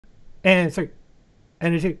And 3,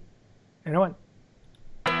 and a 2, and a 1.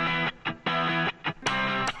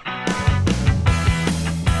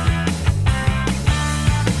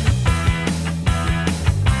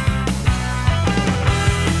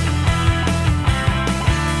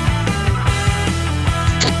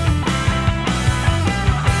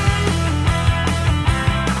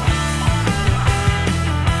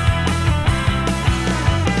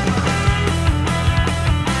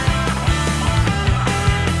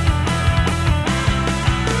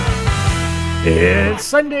 It's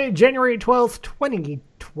Sunday, January 12th,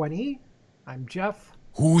 2020. I'm Jeff.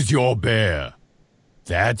 Who's your bear?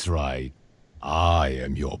 That's right. I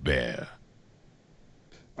am your bear.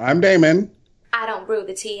 I'm Damon. I don't brew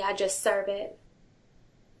the tea, I just serve it.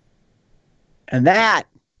 And that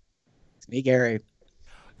is me, Gary.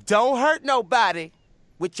 Don't hurt nobody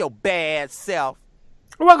with your bad self.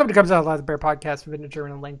 Welcome to Comes Out Loud, the Bear Podcast of Integer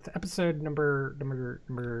and Length, episode number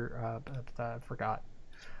I forgot.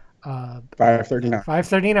 539.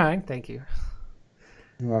 539, thank you.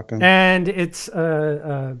 You're welcome. And it's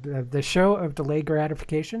the show of delayed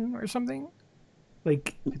gratification or something.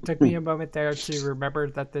 Like, it took me a moment there to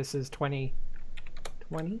remember that this is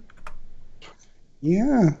 2020.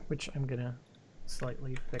 Yeah. Which I'm going to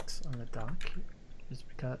slightly fix on the dock, just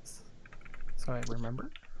because, so I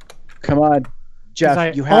remember. Come on, Jeff.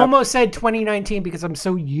 I You have almost said 2019 because I'm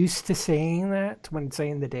so used to saying that when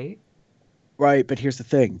saying the date. right, but here's the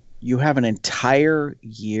thing: you have an entire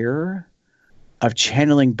year of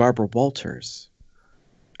channeling Barbara Walters.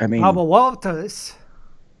 I mean, Baba Walters.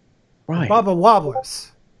 right? Baba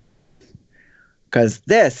Wobblers. Because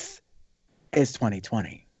this is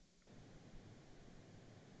 2020.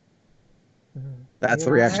 That's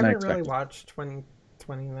the reaction I haven't really expected. watched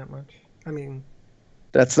 2020 that much. I mean,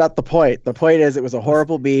 That's not the point. The point is, it was a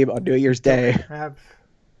horrible meme on New Year's Day.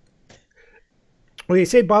 Well, you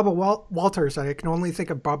say Baba Walters, I can only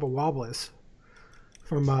think of Baba Wobblers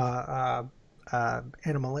from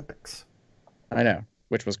Animal Olympics. I know,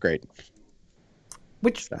 which was great.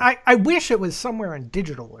 Which I wish it was somewhere on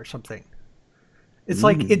digital or something. It's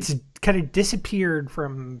like it's kind of disappeared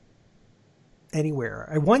from anywhere.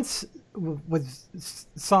 I once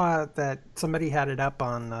saw that somebody had it up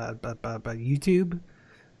on YouTube,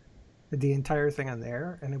 the entire thing on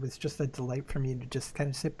there, and it was just a delight for me to just kind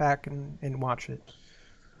of sit back and watch it.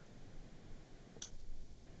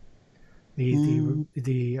 The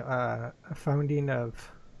founding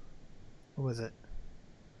of, what was it?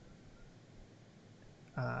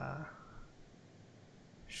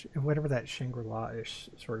 Whatever that Shangri-La-ish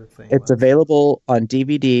sort of thing It's was. available on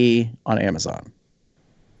DVD on Amazon.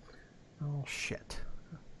 Oh shit!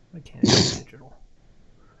 I can't do digital.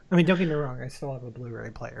 I mean, don't get me wrong. I still have a Blu-ray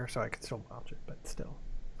player, so I can still watch it. But still.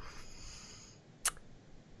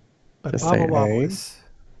 But Just Baba saying. Wobblers.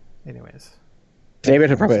 Anyways.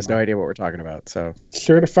 David probably has no idea what we're talking about. So,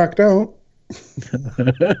 Sure the fuck don't.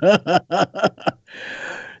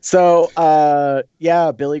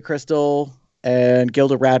 yeah, Billy Crystal and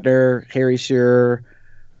Gilda Radner, Harry Shearer.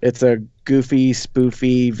 It's a goofy,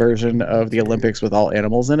 spoofy version of the Olympics with all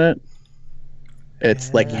animals in it.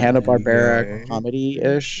 It's like Hanna-Barbera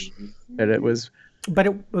comedy-ish, and it was. But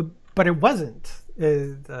it wasn't.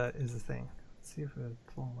 Is the thing. Let's see if it's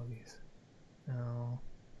full movies. No.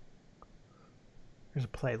 There's a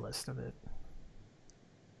playlist of it.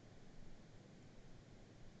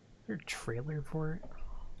 Is there a trailer for it?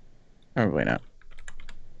 Probably not.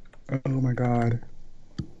 Oh my god.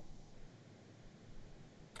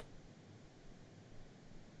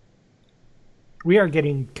 We are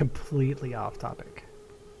getting completely off topic.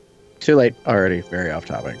 Too late already. Very off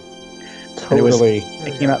topic. Totally.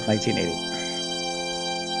 It came out in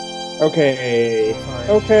 1980. Okay. Sorry.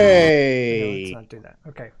 Okay. No, let's not do that.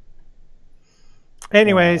 Okay.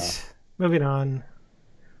 Anyways, moving on.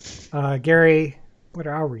 Gary, what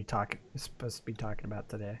are we supposed to be talking about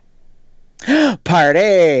today?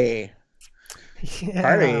 Party! Yeah.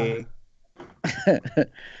 Party!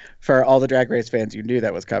 For all the Drag Race fans, you knew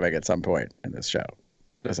that was coming at some point in this show,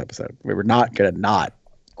 this episode. We were not going to not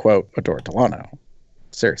quote Adore Delano.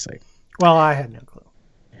 Seriously. Well, I had no clue.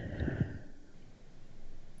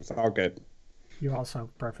 It's all good. You also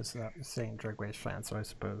prefaced that with saying Drag Race fan, so I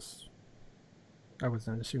suppose I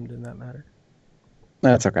wasn't assumed in that matter.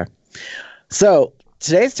 That's okay. So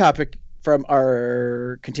today's topic from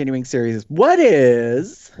our continuing series is, what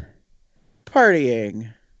is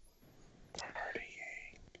partying?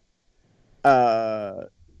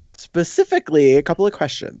 Specifically, a couple of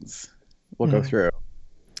questions we'll go through.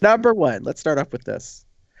 Number one, let's start off with this.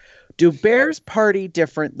 Do bears party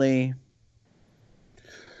differently?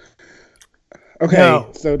 Okay, No.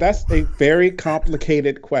 so that's a very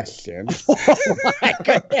complicated question. Oh my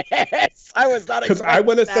goodness! I was not Because I expecting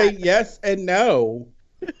want to say that. yes and no.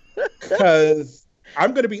 Because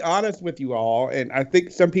I'm going to be honest with you all, and I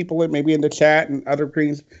think some people maybe in the chat and other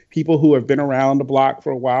people who have been around the block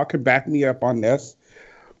for a while can back me up on this.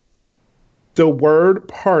 The word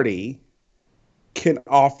party can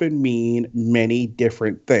often mean many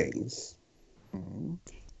different things.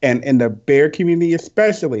 And in the bear community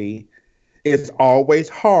especially, it's always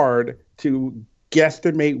hard to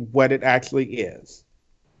guesstimate what it actually is.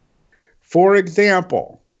 For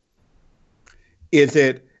example, is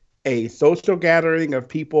it a social gathering of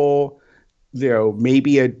people,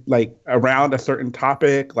 maybe like around a certain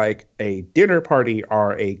topic, like a dinner party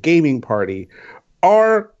or a gaming party?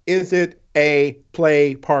 Or is it a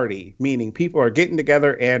play party, meaning people are getting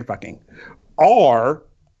together and fucking? Or,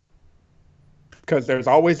 because there's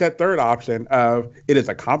always that third option of it is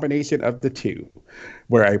a combination of the two,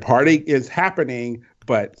 where a party is happening,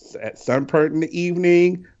 but at some point in the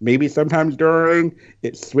evening, maybe sometimes during,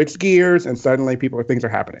 it switched gears and suddenly things are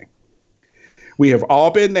happening. We have all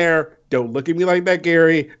been there. Don't look at me like that,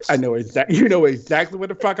 Gary. I know you know exactly what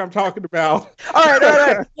the fuck I'm talking about. All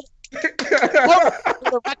right.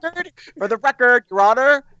 For the record, Your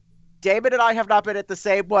Honor, David and I have not been at the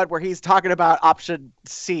same one where he's talking about option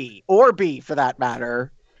C or B for that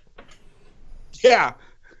matter. Yeah.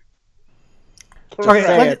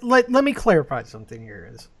 Okay, let me clarify something here.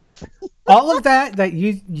 Is all of that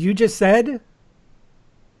you just said,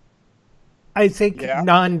 I think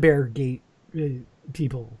non-bear gate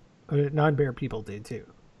people, non-bear people did too.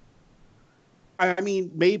 I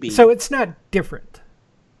mean, maybe. So it's not different.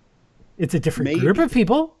 It's a different group of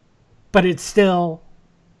people, but it's still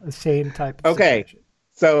the same type of situation.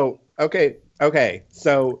 So,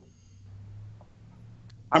 so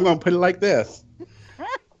I'm going to put it like this.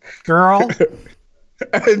 Girl.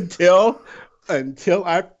 until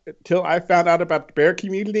I found out about the bear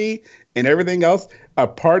community and everything else, a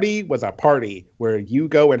party was a party where you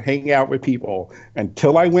go and hang out with people.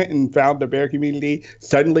 Until I went and found the bear community,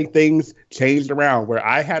 suddenly things changed around where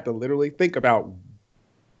I had to literally think about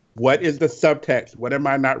what is the subtext, what am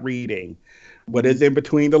I not reading, what is in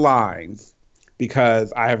between the lines,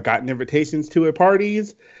 because I have gotten invitations to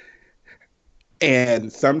parties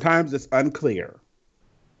and sometimes it's unclear.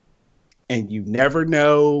 And you never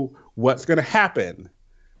know what's going to happen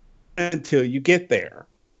until you get there.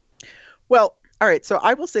 Well, all right. So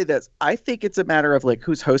I will say this. I think it's a matter of like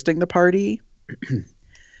who's hosting the party.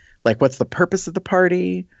 Like what's the purpose of the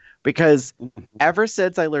party? Because ever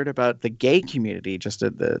since I learned about the gay community, just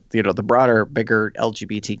the broader, bigger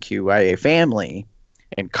LGBTQIA family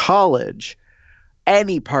in college,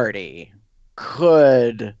 any party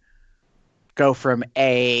could go from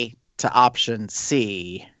A to option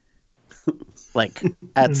C. Like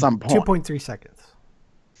at some point. 2.3 seconds.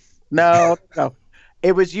 No.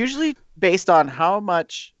 It was usually based on how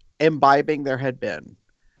much imbibing there had been.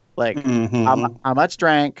 Like how much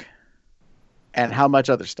drank and how much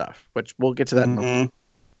other stuff, which we'll get to that in a moment.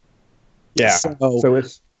 Yeah. So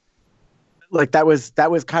it's like that was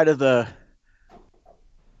kind of the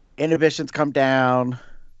inhibitions come down,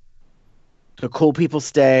 the cool people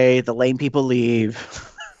stay, the lame people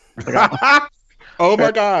leave. Oh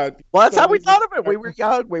my God! Well, that's how we thought of it. We were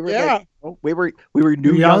young. We were we were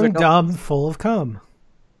new, young, dumb, full of cum.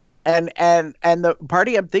 And the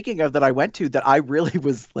party I'm thinking of that I went to that I really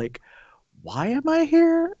was like, why am I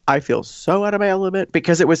here? I feel so out of my element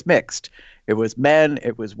because it was mixed. It was men.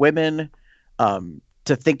 It was women. To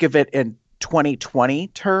think of it in 2020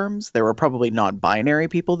 terms, there were probably non-binary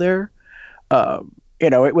people there.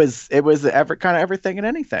 It was kind of everything and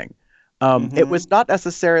anything. It was not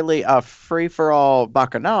necessarily a free-for-all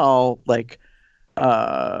bacchanal like,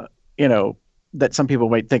 that some people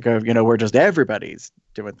might think of, where just everybody's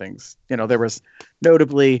doing things. There was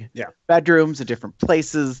notably bedrooms in different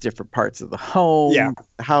places, different parts of the home,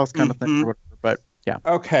 the house kind of thing. Or whatever. But yeah.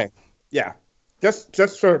 Okay. Yeah.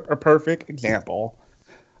 Just for a perfect example,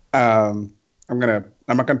 I'm not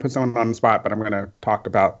gonna put someone on the spot, but I'm gonna talk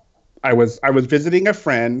about. I was visiting a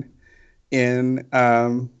friend and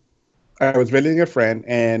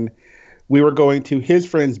we were going to his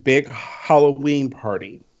friend's big Halloween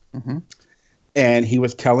party. Mm-hmm. And he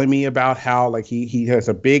was telling me about how like he has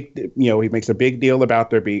a big, he makes a big deal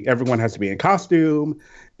about everyone has to be in costume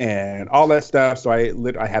and all that stuff. So I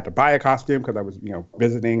had to buy a costume because I was,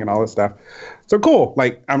 visiting and all this stuff. So cool.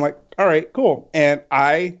 Like, I'm like, all right, cool. And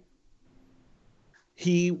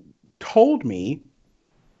he told me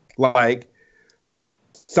like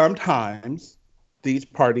sometimes these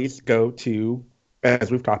parties go to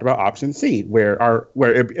as we've talked about, option C, where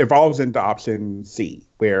it evolves into option C,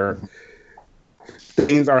 where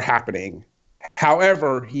things are happening.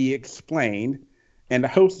 However, he explained, and the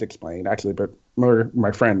host explained actually, but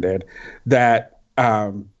my friend did, that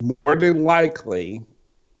more than likely,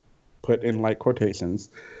 put in like quotations,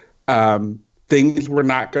 things were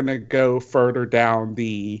not going to go further down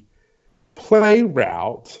the play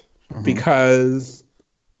route because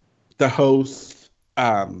the host,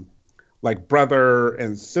 like brother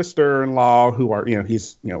and sister-in-law, who are,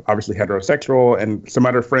 he's, obviously heterosexual, and some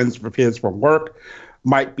other friends of his from work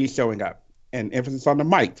might be showing up, and emphasis on the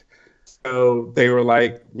might. So they were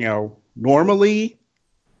like, normally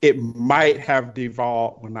it might have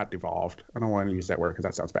devolved, well, not devolved. I don't want to use that word because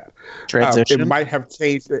that sounds bad. Transition. It might have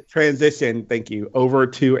changed the transition, thank you, over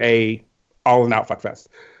to a all-in-out fuckfest.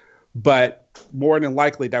 But more than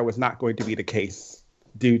likely, that was not going to be the case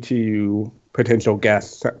due to potential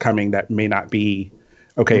guests coming that may not be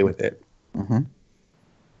okay with it.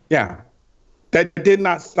 Yeah. That did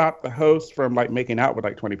not stop the host from like making out with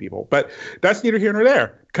like 20 people, but that's neither here nor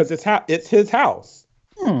there because it's his house.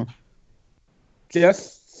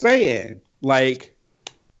 Just saying, like,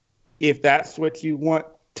 if that's what you want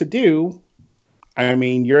to do, I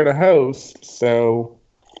mean, you're the host, so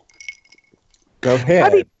go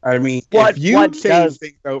ahead. I mean, if you change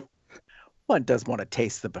things, though, one does want to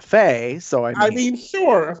taste the buffet, so I mean,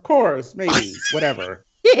 sure, of course, maybe, whatever.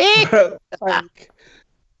 But, like,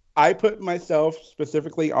 I put myself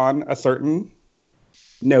specifically on a certain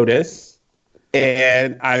notice,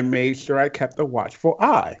 and I made sure I kept a watchful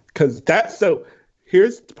eye. Because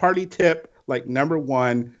here's the party tip, like number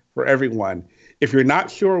one for everyone. If you're not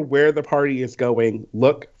sure where the party is going,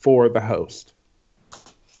 look for the host.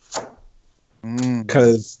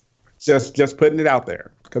 Because just putting it out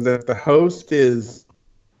there. Because if the host is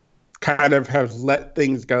kind of has let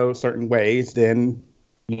things go certain ways, then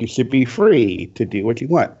you should be free to do what you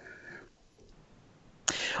want.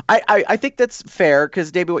 I think that's fair because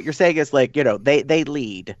David, what you're saying is like, they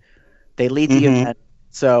lead the event.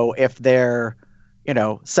 So if they're,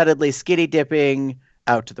 suddenly skinny dipping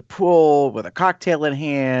out to the pool with a cocktail in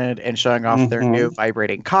hand and showing off their new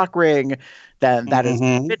vibrating cock ring, then that is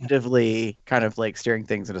definitively kind of like steering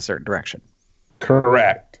things in a certain direction.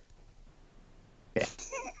 Correct. Yeah.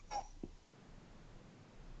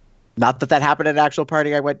 Not that happened at an actual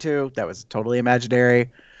party I went to. That was totally imaginary.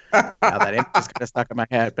 Now that image is kind of stuck in my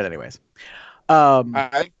head. But anyways.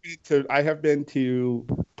 I have been to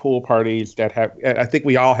pool parties that have, I think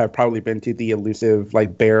we all have probably been to the elusive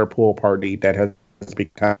like bear pool party that has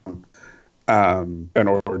become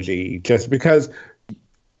an orgy just because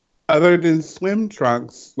other than swim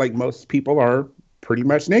trunks, like most people are pretty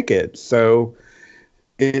much naked. So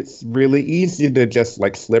it's really easy to just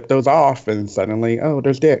like slip those off and suddenly, oh,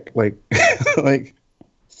 there's dick. Like,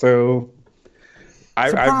 so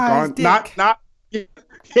I've gone, dick.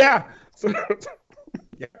 yeah.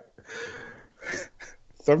 Yeah.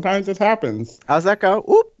 Sometimes it happens. How's that go?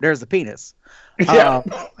 Oop, there's the penis. Yeah.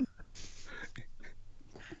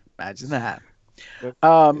 Imagine that.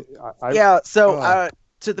 So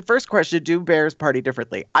to the first question, do bears party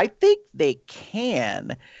differently? I think they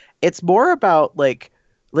can. It's more about like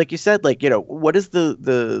you said, like, what is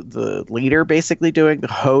the leader basically doing? The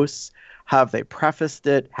hosts, have they prefaced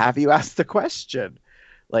it? Have you asked the question?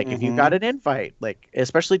 Like, if you got an invite, like,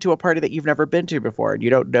 especially to a party that you've never been to before and you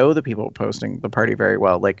don't know the people posting the party very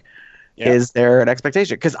well, like, is there an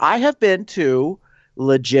expectation? Because I have been to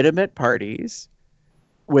legitimate parties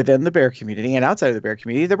within the bear community and outside of the bear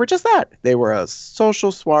community that were just that. They were a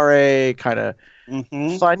social soiree, kind of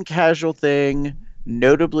fun, casual thing.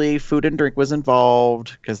 Notably, food and drink was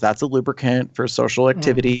involved because that's a lubricant for social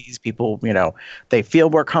activities. People, they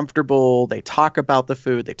feel more comfortable. They talk about the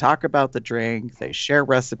food. They talk about the drink. They share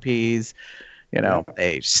recipes. They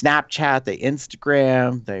Snapchat. They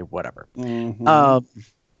Instagram. They whatever. I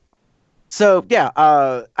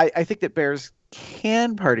think that bears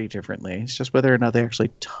can party differently. It's just whether or not they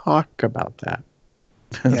actually talk about that.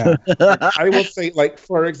 Yeah, I will say, like,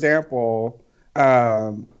 for example,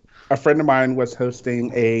 a friend of mine was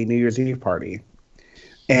hosting a New Year's Eve party.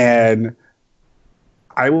 And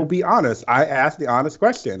I will be honest, I asked the honest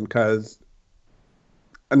question because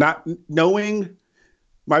not knowing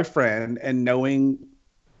my friend and knowing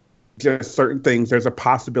just certain things, there's a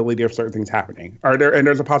possibility of certain things happening. And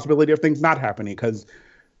there's a possibility of things not happening because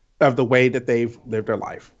of the way that they've lived their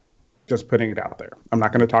life. Just putting it out there. I'm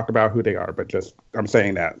not going to talk about who they are, but just I'm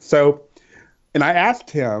saying that. So, and I asked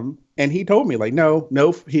him, and he told me, like, no,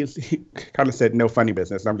 he kind of said no funny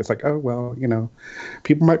business. And I'm just like, oh, well,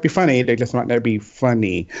 people might be funny. They just might not be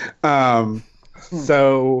funny.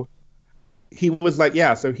 So he was like,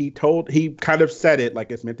 yeah. So he kind of said it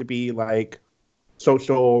like it's meant to be like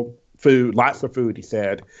social food, lots of food. He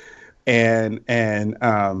said, and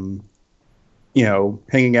hanging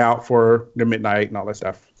out for the midnight and all that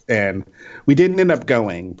stuff. And we didn't end up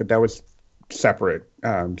going, but that was separate.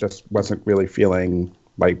 Just wasn't really feeling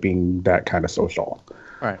like being that kind of social.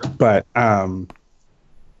 Right. But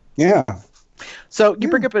yeah. So you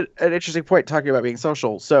bring up an interesting point talking about being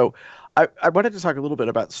social. So I wanted to talk a little bit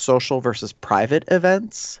about social versus private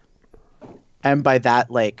events. And by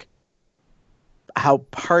that, like, how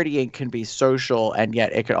partying can be social and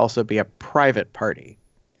yet it could also be a private party.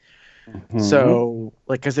 Mm-hmm. So,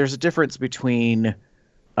 like, because there's a difference between,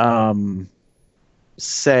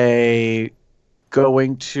 say,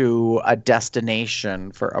 going to a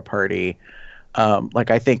destination for a party.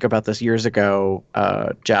 Like, I think about this years ago,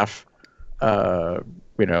 Jeff,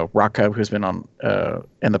 Rock Cub, who's been on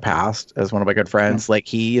in the past as one of my good friends, like,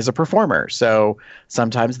 he is a performer. So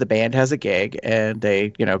sometimes the band has a gig and they,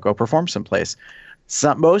 go perform someplace.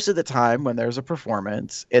 Most of the time when there's a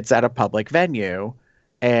performance, it's at a public venue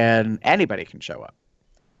and anybody can show up.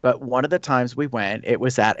 But one of the times we went, it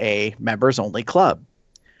was at a members only club.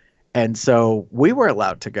 And so we were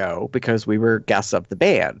allowed to go because we were guests of the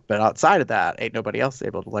band. But outside of that, ain't nobody else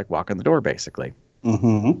able to like walk in the door, basically.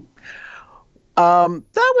 Mm-hmm.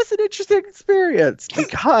 That was an interesting experience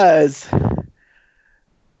because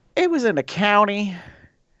it was in a county,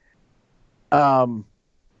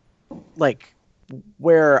 like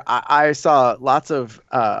where I saw lots of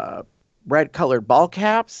red colored ball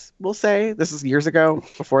caps, we'll say. This is years ago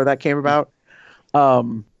before that came about.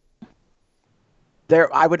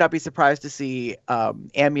 There, I would not be surprised to see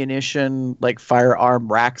ammunition, like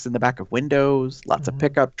firearm racks in the back of windows, lots of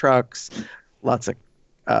pickup trucks, lots of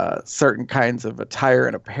certain kinds of attire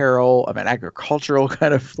and apparel of an agricultural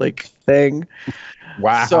kind of like thing.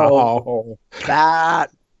 Wow. So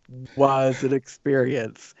that was an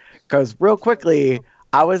experience. Because real quickly,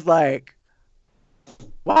 I was like,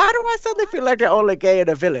 why do I suddenly feel like the only gay in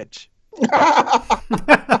a village?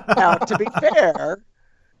 Now, to be fair,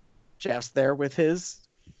 Jeff's there with his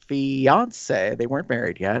fiance. They weren't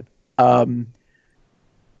married yet. And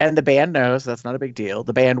the band knows that's not a big deal.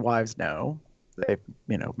 The band wives know. They've,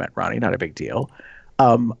 met Ronnie, not a big deal.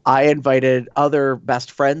 I invited other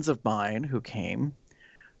best friends of mine who came.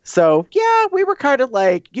 So, yeah, we were kind of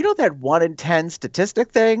like, that 1 in 10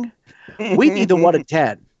 statistic thing? We'd be the 1 in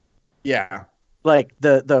 10. Yeah. Like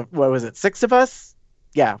the what was it, 6 of us?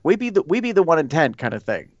 Yeah, we'd be the 1 in 10 kind of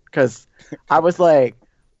thing. Because I was like,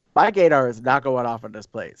 my gaydar is not going off in this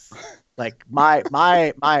place. Like my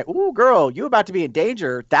ooh girl, you about to be in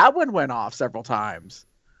danger. That one went off several times.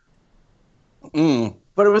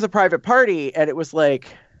 But it was a private party, and it was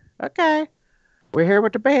like, okay, we're here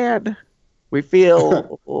with the band. We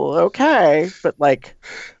feel okay, but like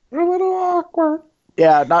a little awkward.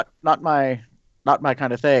 Yeah, not my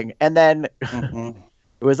kind of thing. And then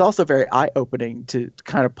it was also very eye-opening to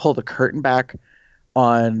kind of pull the curtain back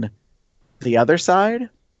on the other side,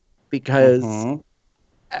 because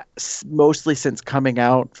mostly since coming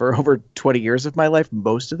out for over 20 years of my life,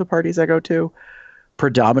 most of the parties I go to,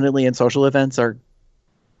 predominantly in social events, are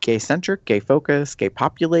gay-centric, gay-focused,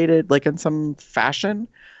 gay-populated, like in some fashion.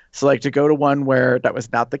 So like to go to one where that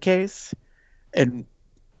was not the case and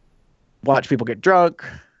watch people get drunk,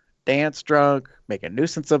 dance drunk, make a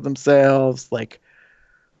nuisance of themselves, like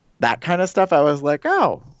that kind of stuff, I was like,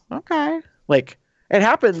 oh, okay. Like, it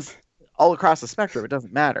happens all across the spectrum. It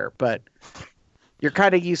doesn't matter, but you're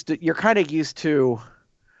kind of used to,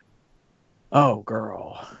 oh,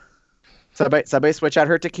 girl. Somebody switch out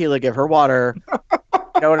her tequila, give her water.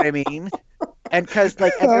 You know what I mean? And because,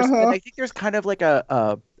 like, and I think there's kind of like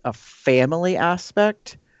a family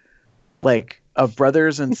aspect, like, of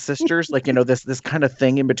brothers and sisters, like, this kind of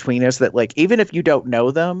thing in between us that, like, even if you don't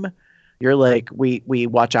know them, you're like, we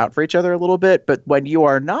watch out for each other a little bit. But when you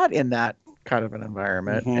are not in that kind of an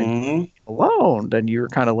environment and you're alone, then you're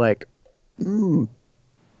kind of like,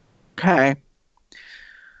 okay.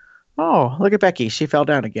 Oh, look at Becky. She fell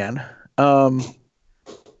down again.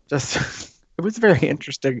 Just, it was a very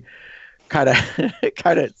interesting kind of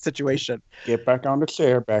situation. Get back on the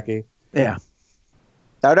chair, Becky. Yeah.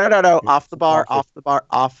 No. Off the bar.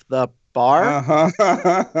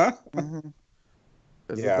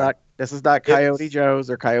 This is not Coyote Joe's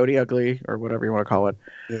or Coyote Ugly or whatever you want to call it.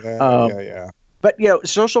 Yeah. But,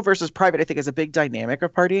 social versus private, I think, is a big dynamic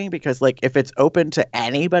of partying, because, like, if it's open to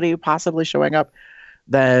anybody possibly showing up,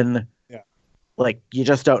 then, like, you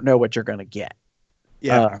just don't know what you're going to get.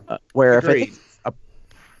 Yeah. Where if it's a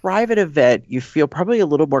private event, you feel probably a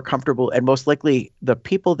little more comfortable, and most likely the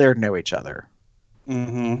people there know each other.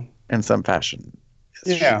 Mm-hmm. in some fashion.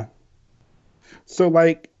 Yeah. So,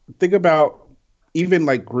 like, think about even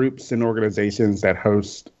like groups and organizations that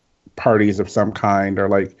host parties of some kind, or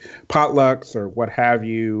like potlucks or what have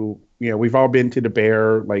you. You know, we've all been to the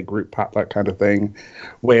bear like group potluck kind of thing,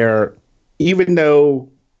 where even though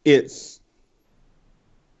it's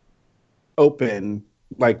open,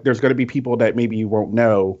 like there's going to be people that maybe you won't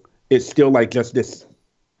know. It's still like just this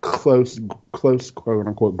close quote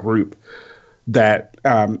unquote group that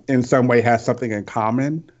in some way has something in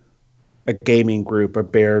common. A gaming group, a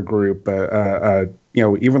bear group, you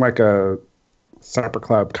know, even like a supper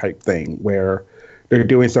club type thing where they're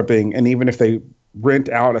doing something, and even if they rent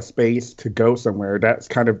out a space to go somewhere, that's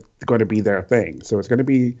kind of going to be their thing. So it's going to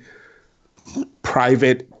be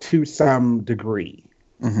private to some degree,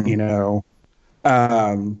 you know.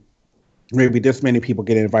 Maybe this many people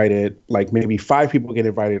get invited, like maybe 5 people get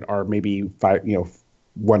invited, or maybe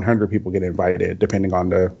 100 people get invited, depending on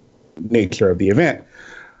the nature of the event.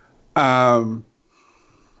 More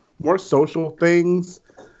social things,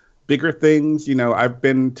 bigger things. You know, I've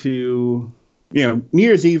been to, you know, New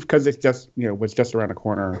Year's Eve because it's just, you know, was just around the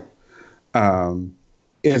corner.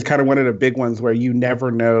 Is kind of one of the big ones where you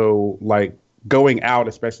never know, like going out,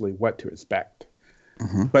 especially what to expect.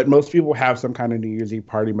 But most people have some kind of New Year's Eve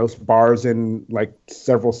party. Most bars in like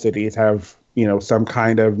several cities have, you know, some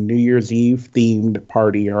kind of New Year's Eve themed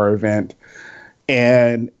party or event.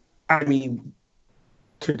 And I mean,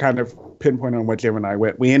 to kind of pinpoint on what Jim and I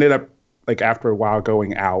went, we ended up like after a while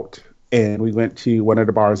going out, and we went to one of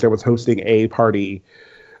the bars that was hosting a party.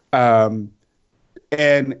 And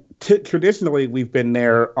traditionally we've been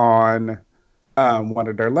there on one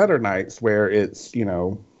of their letter nights where it's, you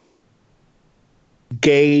know,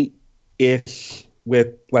 gay-ish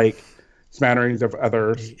with like smatterings of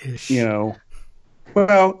others, you know.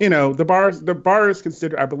 Well, you know, the bar is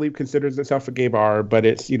considered, I believe, considers itself a gay bar, but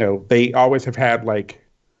it's, you know, they always have had like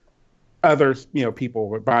others, you know, people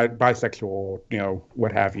with bisexual, you know,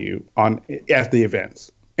 what have you on at the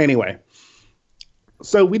events. Anyway,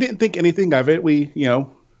 so we didn't think anything of it. We, you know,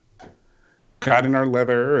 got in our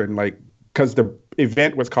leather and like, because the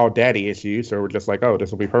event was called Daddy Issue, so we're just like, oh,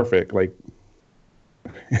 this will be perfect. Like,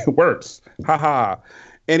 it works. Haha.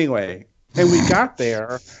 Anyway, and we got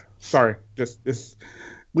there. Sorry, just this.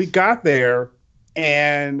 We got there,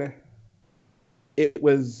 and it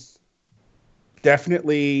was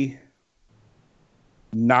definitely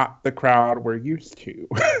not the crowd we're used to.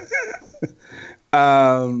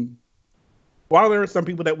 While there were some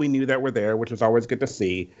people that we knew that were there, which was always good to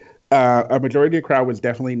see, a majority of the crowd was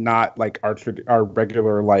definitely not like our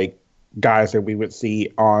regular like guys that we would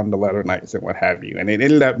see on the letter nights and what have you. And it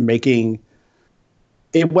ended up making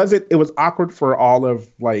it was awkward for all of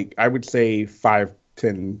like, I would say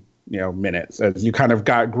 5-10, you know, minutes as you kind of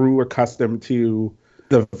grew accustomed to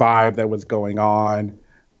the vibe that was going on.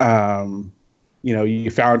 You know,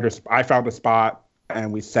 I found a spot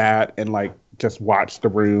and we sat and like just watched the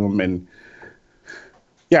room, and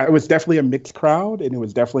yeah, it was definitely a mixed crowd, and it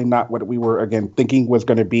was definitely not what we were, again, thinking was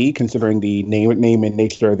going to be, considering the name and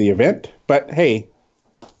nature of the event. But hey,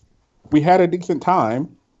 we had a decent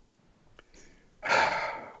time.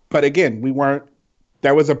 But again,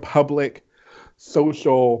 that was a public,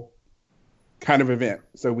 social kind of event.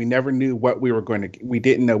 So we never knew what we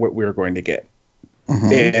didn't know what we were going to get.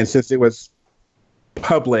 And since it was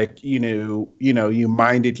public, you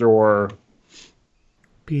minded your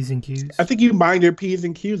P's and Q's. I think you mind your P's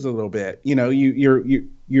and Q's a little bit. You know,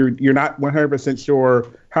 you're not 100% sure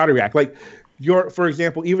how to react. Like for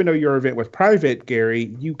example, even though your event was private,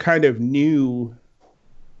 Gary, you kind of knew,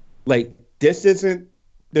 like, this isn't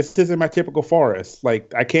my typical forest.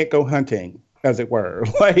 Like, I can't go hunting, as it were.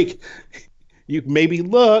 Like, you maybe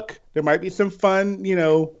there might be some fun, you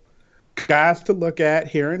know, guys to look at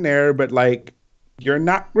here and there, but like, you're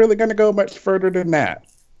not really going to go much further than that,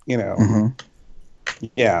 you know.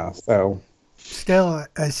 Yeah, so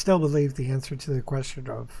I still believe the answer to the question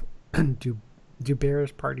of do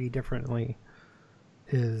bears party differently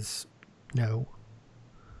is no.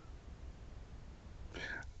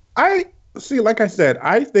 I see, like I said,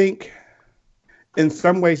 I think in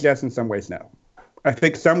some ways yes, in some ways no. I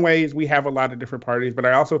think some ways we have a lot of different parties, but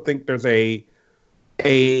I also think there's a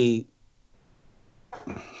I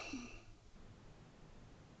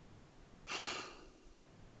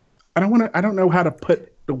don't know how to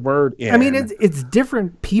put the word in. I mean, it's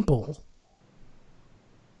different people.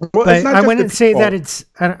 Well, but I wouldn't say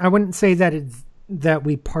that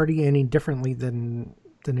we party any differently than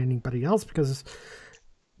anybody else, because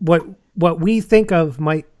what we think of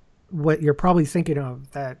what you're probably thinking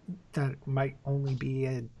of that might only be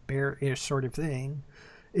a bear-ish sort of thing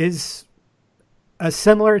is a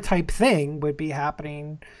similar type thing would be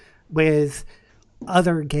happening with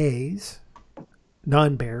other gays,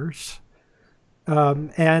 non-bears,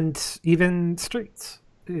 and even streets,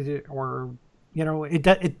 or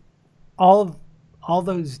all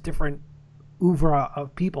those different oeuvre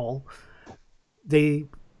of people.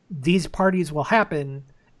 These parties will happen.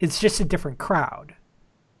 It's just a different crowd,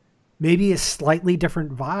 maybe a slightly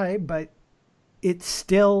different vibe, but it's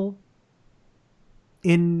still,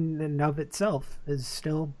 in and of itself, is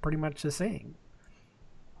still pretty much the same.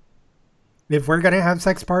 If we're going to have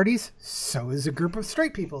sex parties, so is a group of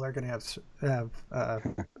straight people are going to have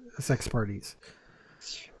sex parties.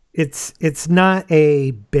 It's not a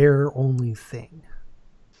bear only thing.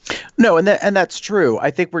 No, and that's true. I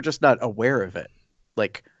think we're just not aware of it.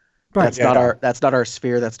 Like, that's not our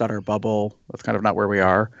sphere. That's not our bubble. That's kind of not where we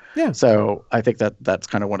are. Yeah. So I think that's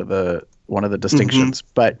kind of one of the distinctions.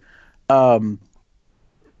 But something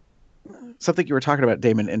you were talking about,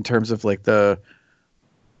 Damon, in terms of like that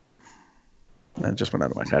just went out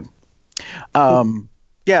of my head.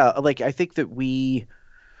 Yeah, like I think that we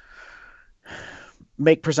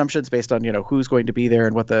make presumptions based on who's going to be there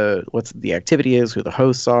and what's the activity is, who the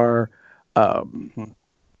hosts are.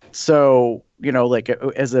 So like,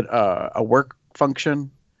 is it a work function?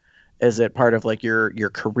 Is it part of like your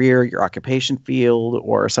career, your occupation field,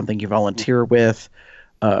 or something you volunteer with?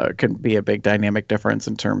 Can be a big dynamic difference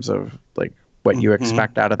in terms of like what you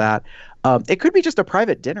expect out of that. It could be just a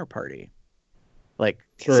private dinner party, like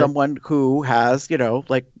someone who has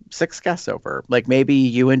like 6 guests over. Like maybe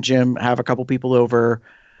you and Jim have a couple people over.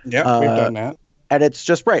 Yeah, we've done that. And it's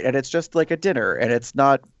just and it's just like a dinner, and it's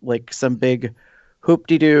not like some big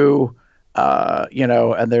hoop-de-doo,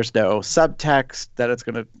 and there's no subtext that it's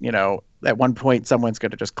going to, at one point someone's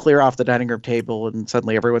going to just clear off the dining room table and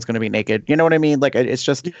suddenly everyone's going to be naked. You know what I mean? Like, it's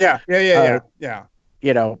just, yeah.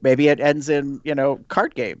 Maybe it ends in,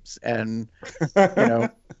 card games and,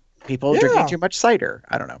 people drinking too much cider.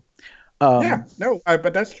 I don't know.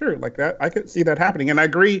 But that's true. Like that, I could see that happening. And I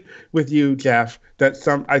agree with you, Jeff, that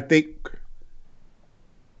I think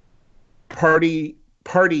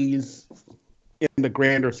parties in the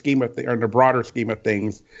grander scheme of or in the broader scheme of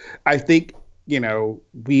things, I think,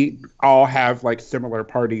 we all have like similar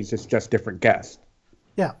parties. It's just different guests.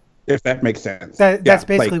 Yeah. If that makes sense. That's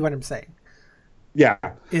basically what I'm saying. Yeah.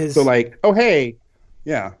 So like, oh, hey,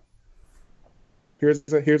 yeah. Here's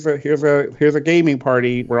a gaming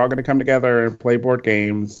party. We're all going to come together and play board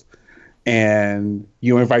games, and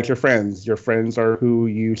you invite your friends. Your friends are who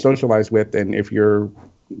you socialize with, and if you're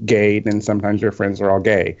gay, then sometimes your friends are all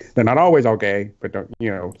gay. They're not always all gay, but don't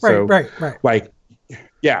so right. Like,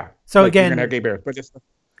 yeah. So like again, you're gonna have gay bears, but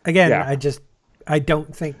just I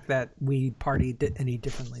don't think that we party any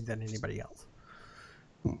differently than anybody else.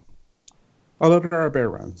 Although there are bear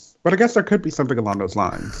runs, but I guess there could be something along those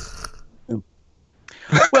lines.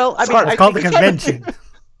 Well, I mean, it's called the convention.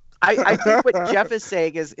 I think what Jeff is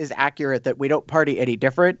saying is accurate, that we don't party any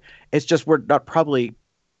different. It's just we're not probably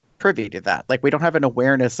privy to that. Like, we don't have an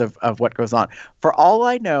awareness of what goes on. For all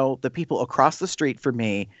I know, the people across the street from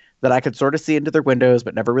me that I could sort of see into their windows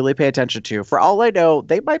but never really pay attention to, for all I know,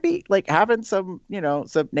 they might be like having some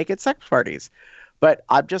naked sex parties. But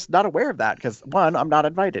I'm just not aware of that because, 1, I'm not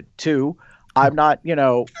invited. 2, I'm not,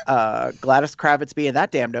 Gladys Kravitz being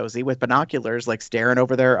that damn nosy with binoculars, like staring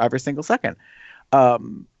over there every single second,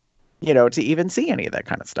 to even see any of that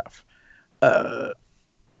kind of stuff.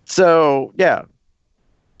 So, yeah,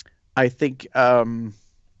 I think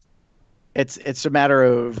it's a matter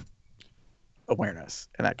of awareness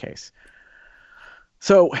in that case.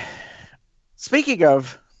 So, speaking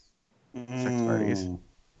of sex parties,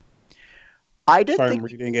 I did think... I'm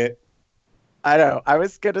reading it. I know. I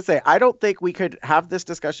was going to say, I don't think we could have this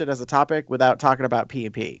discussion as a topic without talking about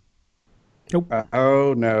P&P. Nope.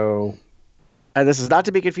 Oh, no. And this is not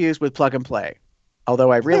to be confused with plug and play.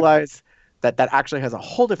 Although I realize that actually has a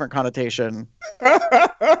whole different connotation.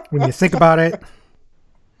 When you think about it.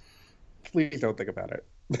 Please don't think about it.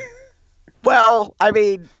 Well, I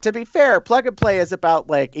mean, to be fair, plug and play is about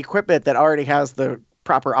like equipment that already has the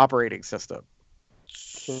proper operating system.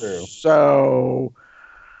 True. So...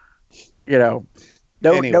 no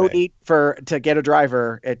need to get a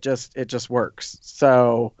driver. It just works.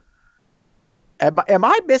 So am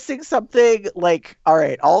I missing something? Like, all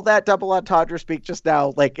right, all that double entendre speak just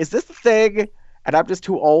now, like, is this the thing and I'm just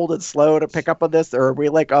too old and slow to pick up on this, or are we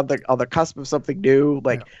like on the cusp of something new?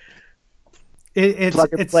 Like, it's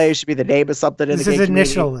plug and play should be the name of something in the game. This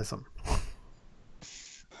is initialism.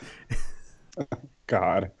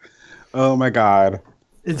 God. Oh my God.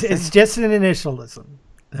 It's just an initialism.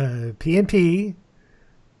 P&P,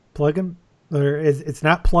 plug and It's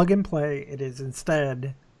not plug and play. It is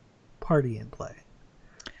instead party and play.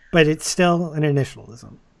 But it's still an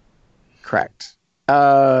initialism. Correct.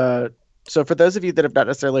 So for those of you that have not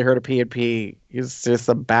necessarily heard of P&P, here's just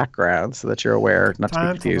some background so that you're aware, not to be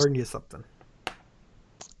Time to confused. learn you something.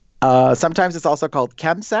 Sometimes it's also called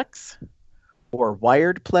chemsex or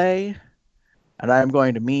wired play. And I'm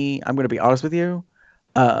going to be honest with you.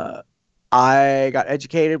 I got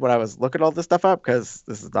educated when I was looking all this stuff up because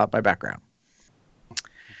this is not my background.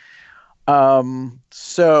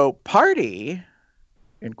 So party,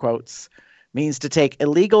 in quotes, means to take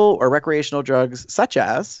illegal or recreational drugs such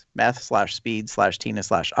as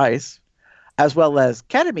meth/speed/Tina/ice, as well as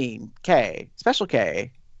ketamine, K, special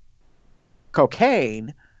K,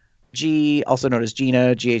 cocaine, G, also known as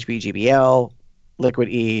Gina, GHB, GBL, liquid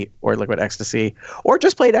E, or liquid ecstasy, or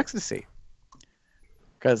just plain ecstasy.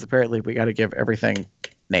 Because apparently we got to give everything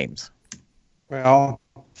names. Well,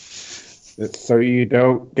 it's so you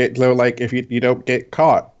don't get if you don't get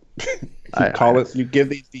caught. You give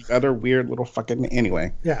these other weird little fucking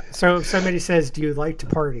anyway. Yeah. So if somebody says, "Do you like to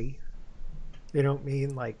party?" They don't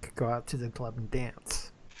mean like go out to the club and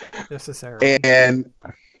dance necessarily. And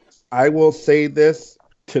I will say this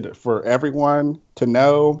for everyone to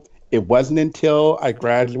know: it wasn't until I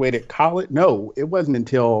graduated college. No, it wasn't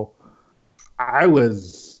until I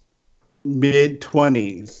was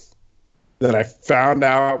mid-20s that I found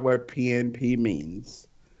out what PNP means.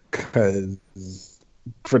 Because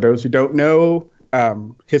for those who don't know,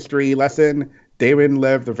 history lesson, Damon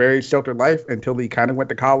lived a very sheltered life until he kind of went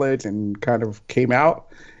to college and kind of came out.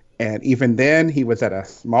 And even then, he was at a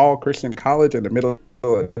small Christian college in the middle of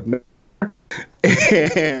nowhere.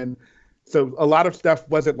 And so a lot of stuff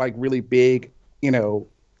wasn't like really big,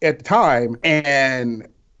 at the time. And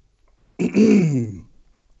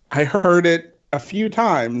I heard it a few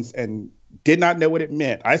times and did not know what it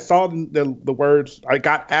meant. I saw the words. I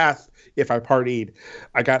got asked if I partied.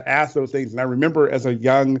 I got asked those things. And I remember as a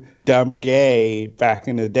young, dumb gay back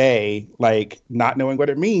in the day, like not knowing what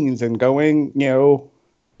it means and going,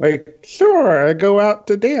 like, sure, I go out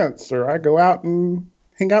to dance or I go out and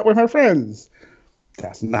hang out with my friends.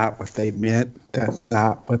 That's not what they meant. That's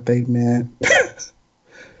not what they meant.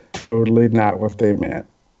 Totally not what they meant.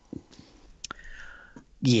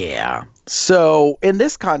 Yeah. So in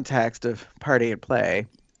this context of party and play,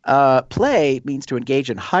 play means to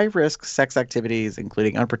engage in high-risk sex activities,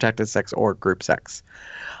 including unprotected sex or group sex.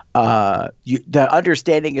 The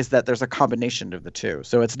understanding is that there's a combination of the two.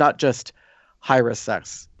 So it's not just high-risk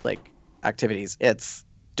sex like activities. It's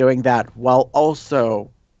doing that while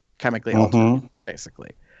also chemically altering,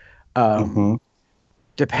 basically.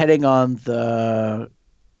 Depending on the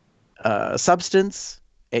substance,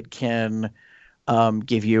 it can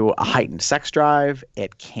give you a heightened sex drive.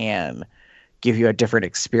 It can give you a different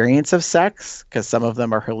experience of sex because some of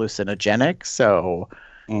them are hallucinogenic. So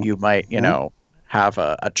you might, have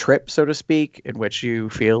a trip, so to speak, in which you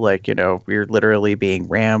feel like, you're literally being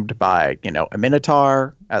rammed by, a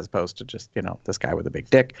minotaur as opposed to just, this guy with a big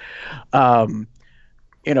dick. So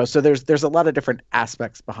there's a lot of different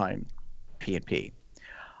aspects behind P&P.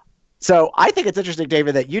 So I think it's interesting,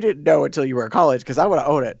 David, that you didn't know until you were in college because I want to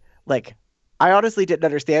own it. Like, I honestly didn't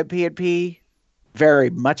understand P&P very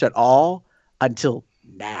much at all until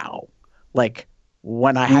now. Like,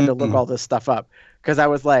 when I had to look all this stuff up. Because I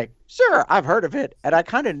was like, sure, I've heard of it. And I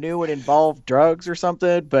kind of knew it involved drugs or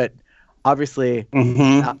something, but obviously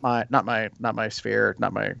not my sphere,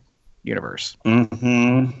 not my universe.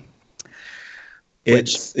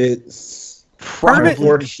 It's part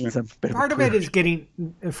of it is getting,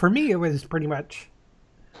 for me, it was pretty much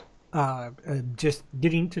just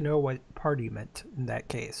getting to know what party meant in that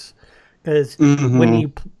case. Because when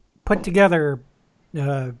you put together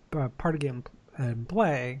party and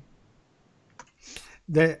play,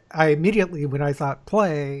 that I immediately, when I thought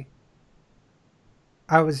play,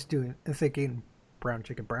 I was thinking brown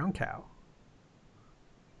chicken, brown cow.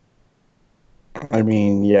 I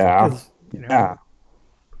mean, yeah.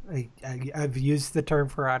 I've used the term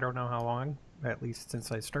for I don't know how long, at least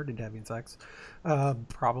since I started having sex,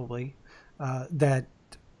 probably, that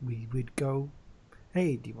we would go,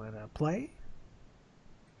 hey, do you want to play?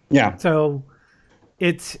 Yeah. So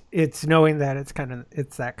it's knowing that it's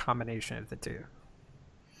that combination of the two.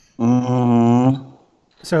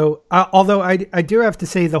 So although I do have to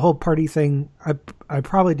say the whole party thing, I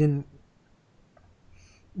probably didn't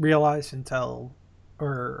realize until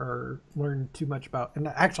or learn too much about, and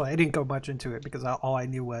actually I didn't go much into it because all I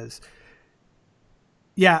knew was,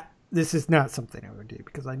 yeah, this is not something I would do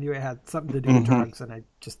because I knew it had something to do with drugs and I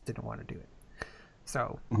just didn't want to do it.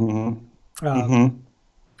 So,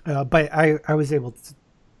 but I was able to,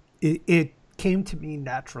 it came to me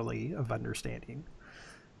naturally of understanding.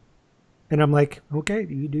 And I'm like, okay,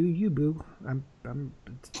 you do you, boo.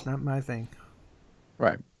 It's not my thing.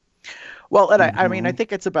 Right. Well, and I mean, I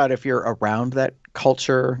think it's about if you're around that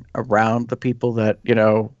culture, around the people that,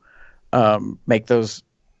 make those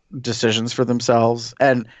decisions for themselves.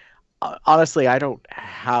 And honestly, I don't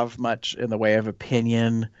have much in the way of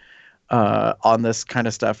opinion on this kind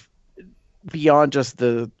of stuff beyond just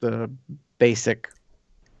the basic,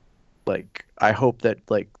 like, I hope that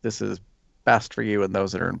like this is best for you and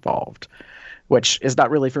those that are involved, which is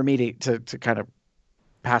not really for me to kind of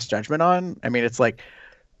pass judgment on. I mean, it's like,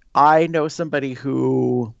 I know somebody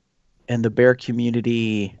who in the bear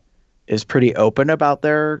community is pretty open about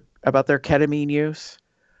their ketamine use,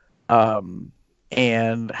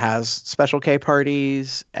 and has special K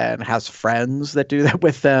parties and has friends that do that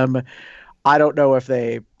with them. I don't know if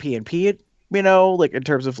they P it, like in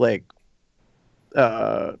terms of like,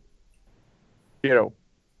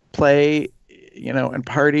 play, and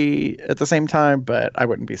party at the same time, but I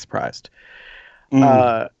wouldn't be surprised.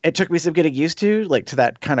 It took me some getting used to, like, to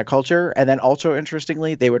that kind of culture. And then also,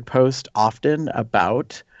 interestingly, they would post often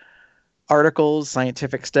about articles,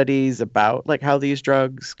 scientific studies about like how these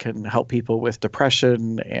drugs can help people with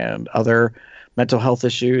depression and other mental health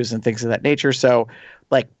issues and things of that nature. So,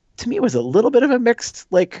 like, to me, it was a little bit of a mixed,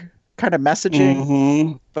 like, kind of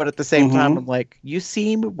messaging, but at the same time, I'm like, you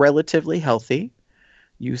seem relatively healthy.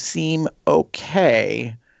 You seem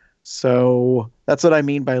okay. So that's what I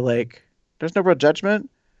mean by like, there's no real judgment.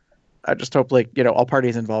 I just hope like, all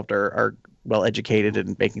parties involved are well educated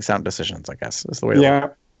and making sound decisions, I guess is the way to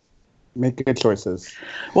look. Make good choices.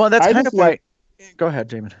 Well, that's kind of why. Go ahead,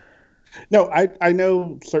 Jamin. No, I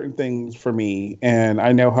know certain things for me, and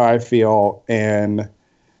I know how I feel, and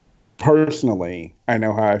personally, I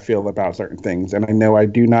know how I feel about certain things, and I know I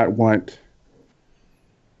do not want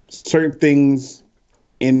certain things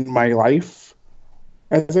in my life,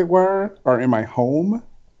 as it were, or in my home.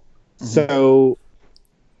 So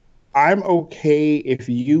I'm okay if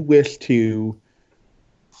you wish to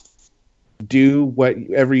do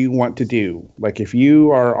whatever you want to do. Like, if you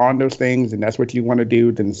are on those things and that's what you want to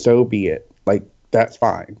do, then so be it. Like, that's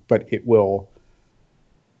fine. But it will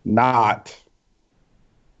not,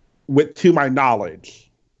 to my knowledge,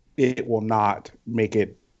 it will not make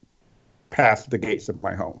it past the gates of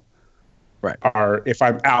my home. Right. Or if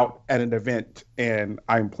I'm out at an event and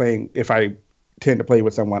I'm playing, if I tend to play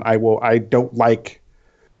with someone, I don't like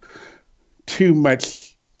too much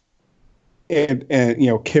and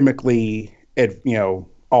chemically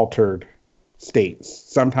altered states.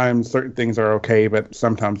 Sometimes certain things are okay, but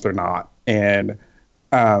sometimes they're not. And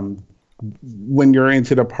when you're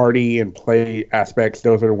into the party and play aspects,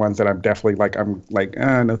 those are the ones that I'm definitely like,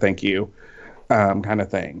 no thank you, kind of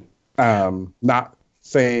thing. Not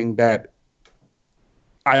saying that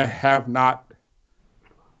I have not.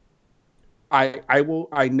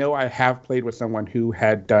 I know I have played with someone who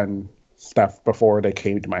had done stuff before they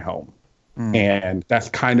came to my home. And that's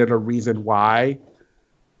kind of the reason why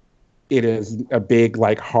it is a big,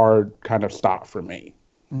 like, hard kind of stop for me.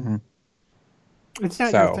 It's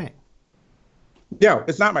not your thing. Yeah,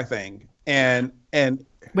 it's not my thing. And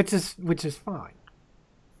which is fine.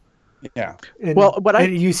 Yeah.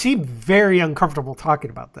 And you seem very uncomfortable talking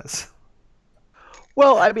about this.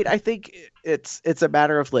 Well, I mean, I think it's a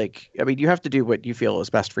matter of like, I mean, you have to do what you feel is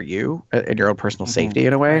best for you and your own personal safety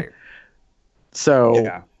in a way. Right.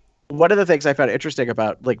 So one of the things I found interesting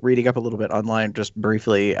about like reading up a little bit online, just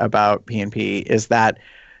briefly about PNP, is that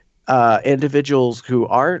individuals who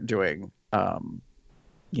are doing,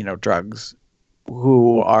 drugs,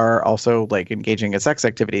 who are also like engaging in sex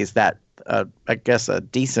activities, that I guess a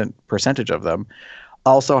decent percentage of them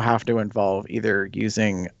also have to involve either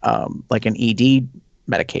using like an ED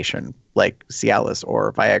medication like Cialis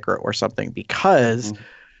or Viagra or something, because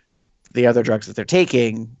the other drugs that they're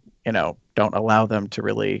taking, don't allow them to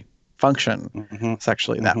really function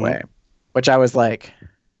sexually that way. Which I was like,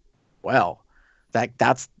 well,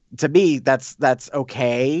 that's to me, that's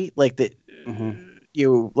okay. Like that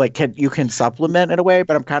you can supplement in a way,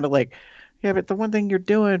 but I'm kind of like, yeah, but the one thing you're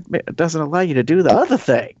doing doesn't allow you to do the other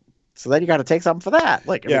thing. So then you got to take something for that.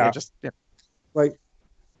 Like, like,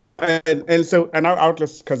 and I'll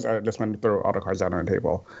just, because I just want to throw all the cards out on the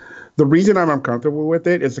table. The reason I'm uncomfortable with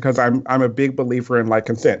it is because I'm a big believer in like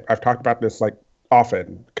consent. I've talked about this like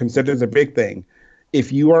often. Consent is a big thing.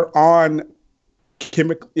 If you are on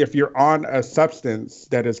a substance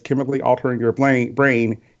that is chemically altering your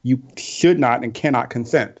brain, you should not and cannot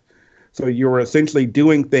consent. So you're essentially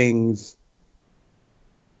doing things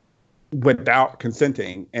without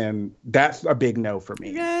consenting, and that's a big no for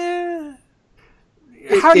me. Yeah.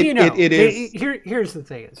 how do you know? It is. Here's the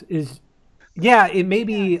thing: is yeah, it may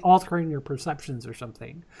be altering your perceptions or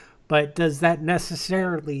something, but does that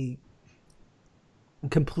necessarily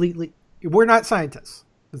completely? We're not scientists.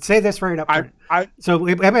 Let's say this right up front. So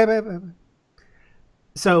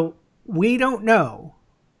we don't know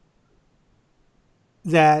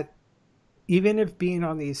that even if being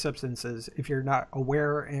on these substances, if you're not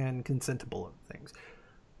aware and consentable of things,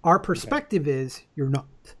 our perspective is you're not.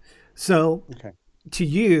 So to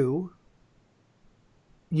you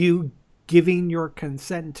giving your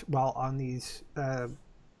consent while on these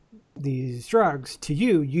drugs, to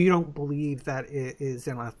you don't believe that it is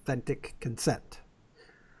an authentic consent.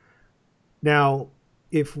 Now,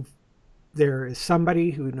 if there is somebody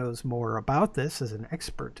who knows more about this as an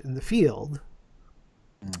expert in the field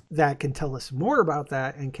that can tell us more about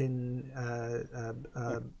that and can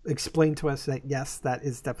explain to us that, yes, that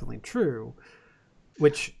is definitely true,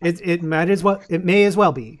 which it may as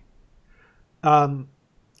well be.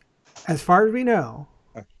 As far as we know,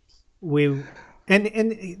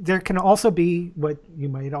 and there can also be what you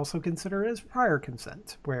might also consider as prior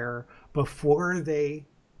consent, where before they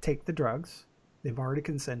take the drugs, they've already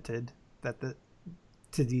consented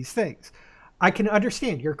to these things. I can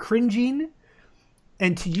understand you're cringing,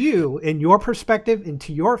 and to you, in your perspective, and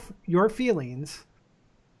to your feelings,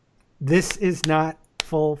 this is not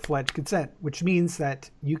full-fledged consent, which means that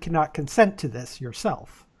you cannot consent to this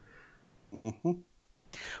yourself. Mm-hmm.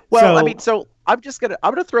 Well, so I'm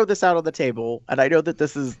gonna throw this out on the table, and I know that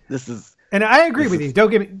this is. And I agree with you. Don't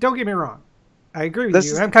get me wrong. I agree with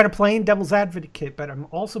you. I'm kind of playing devil's advocate, but I'm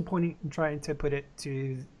also trying to put it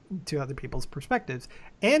to other people's perspectives,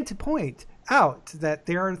 and to point out that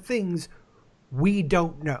there are things we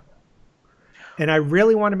don't know. And I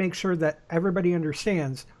really want to make sure that everybody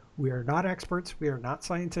understands we are not experts, we are not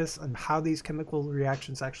scientists on how these chemical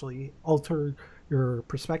reactions actually alter your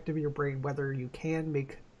perspective of your brain, whether you can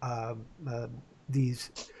make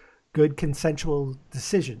these good consensual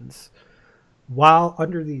decisions while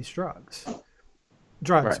under these drugs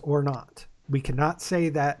right. Or not. We cannot say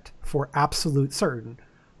that for absolute certain,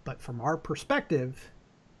 but from our perspective,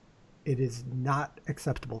 it is not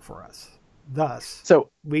acceptable for us. Thus,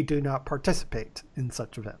 we do not participate in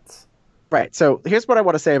such events. Right. So here's what I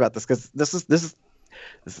want to say about this, because this is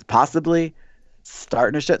possibly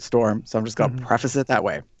starting a shitstorm. So I'm just going to preface it that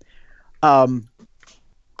way.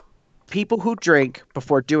 People who drink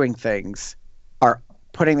before doing things are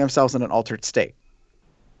putting themselves in an altered state.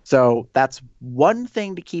 So that's one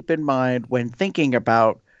thing to keep in mind when thinking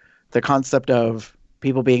about the concept of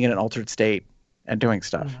people being in an altered state and doing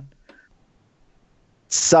stuff. Mm-hmm.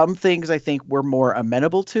 Some things I think we're more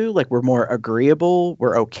amenable to, like we're more agreeable,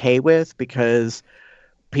 we're okay with, because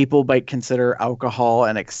people might consider alcohol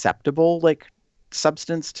an acceptable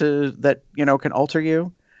substance that can alter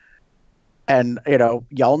you. And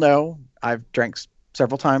y'all know I've drank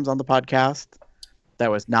several times on the podcast.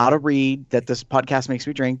 That was not a read that this podcast makes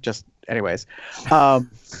me drink. Just anyways.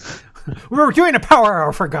 We were doing a power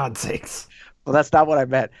hour, for God's sakes. Well, that's not what I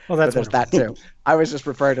meant. Well, there's that too. I was just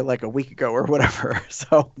referring to a week ago or whatever.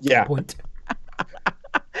 So yeah.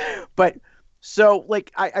 But so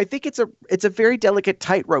I think it's a very delicate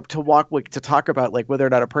tightrope to walk to talk about whether or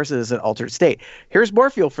not a person is in an altered state. Here's more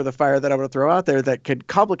fuel for the fire that I'm going to throw out there that could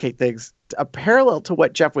complicate things. A parallel to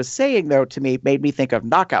what Jeff was saying, though, to me made me think of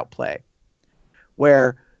knockout play,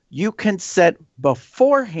 where you consent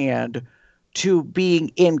beforehand to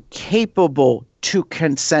being incapable to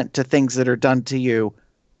consent to things that are done to you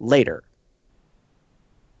later.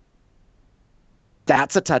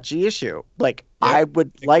 That's a touchy issue. I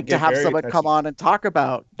would like to have someone come on and talk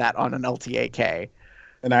about that on an LTAK.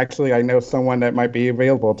 And actually, I know someone that might be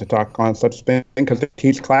available to talk on such thing, because they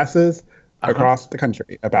teach classes across the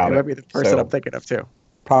country about it. That might be the person I'm thinking of too.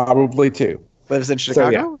 Probably too. Lives in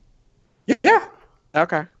Chicago? So, yeah.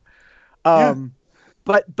 Okay.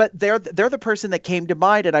 But they're the person that came to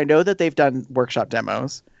mind, and I know that they've done workshop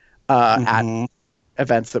demos at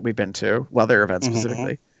events that we've been to, weather events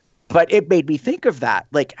specifically. But it made me think of that,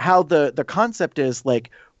 how the concept is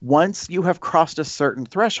once you have crossed a certain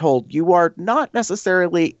threshold, you are not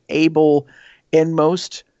necessarily able, in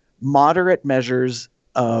most moderate measures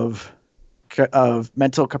of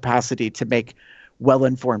mental capacity, to make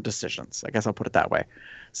well-informed decisions. I guess I'll put it that way.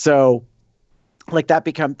 So that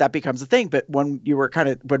becomes a thing. But when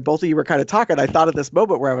both of you were kind of talking, I thought of this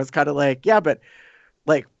moment where I was kind of yeah, but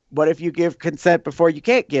what if you give consent before you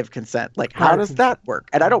can't give consent? How does that work?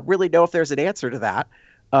 And I don't really know if there's an answer to that.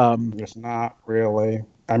 There's not really.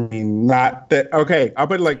 I mean, not that. Okay, I'll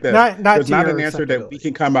put it like this. Not there's not an answer that we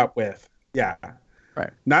can come up with. Yeah.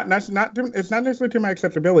 Right. Not it's not necessarily to my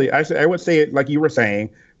acceptability. I would say it like you were saying,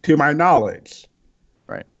 to my knowledge.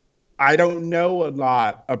 Right. I don't know a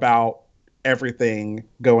lot about everything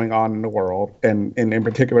going on in the world, and in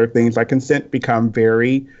particular things like consent become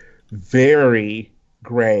very, very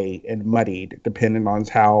gray and muddied depending on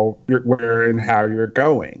where and how you're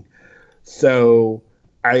going. So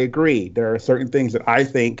I agree. There are certain things that I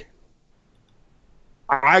think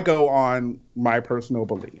I go on my personal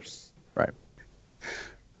beliefs. Right.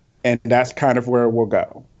 And that's kind of where we'll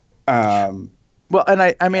go. Well,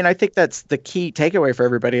 and I mean, I think that's the key takeaway for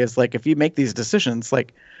everybody is like, if you make these decisions,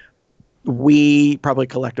 like we probably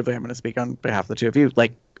collectively, I'm going to speak on behalf of the two of you,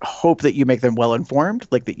 like hope that you make them well-informed,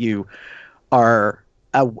 like that you are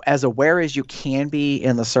as aware as you can be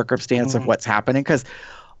in the circumstance of what's happening. Because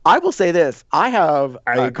I will say this, I have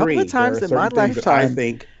a couple of times in my lifetime I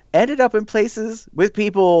think ended up in places with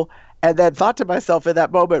people and then thought to myself in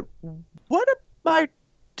that moment, what am I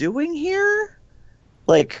doing here?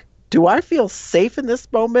 Like, do I feel safe in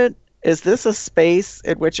this moment? Is this a space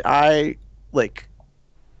in which I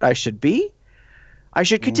should be? I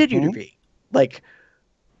should continue to be. Like,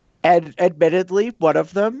 and admittedly, one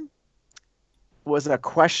of them was a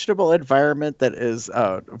questionable environment that is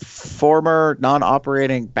a former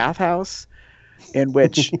non-operating bathhouse in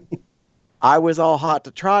which I was all hot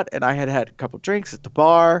to trot and I had had a couple drinks at the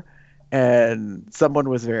bar and someone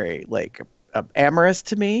was very amorous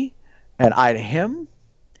to me and I to him.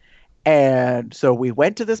 And so we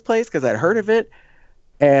went to this place because I'd heard of it.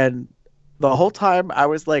 And the whole time I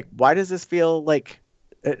was like, why does this feel like,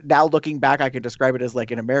 now looking back, I could describe it as like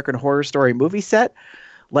an American Horror Story movie set.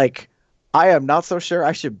 Like, I am not so sure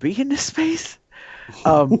I should be in this space.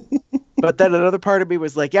 But then another part of me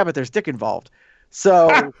was like, yeah, but there's dick involved. So,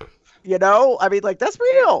 I mean, like, that's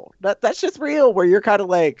real. That's just real, where you're kind of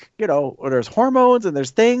like, or there's hormones and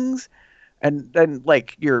there's things. And then,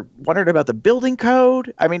 like, you're wondering about the building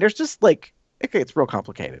code. I mean, there's just, like, okay, it's real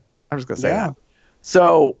complicated. I'm just going to say that.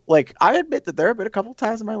 So, like, I admit that there have been a couple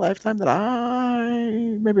times in my lifetime that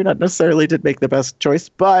I maybe not necessarily did make the best choice,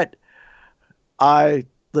 but I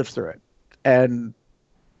lived through it and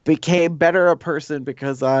became better a person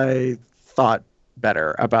because I thought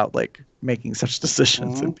better about, like, making such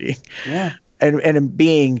decisions and being, and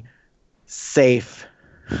being safe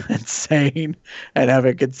and sane and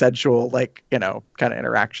having consensual, like, kind of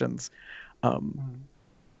interactions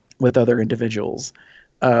with other individuals.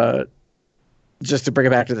 Just to bring it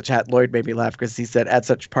back to the chat, Lloyd made me laugh because he said, at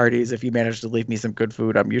such parties, if you manage to leave me some good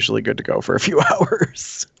food, I'm usually good to go for a few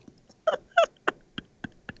hours.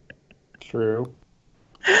 True.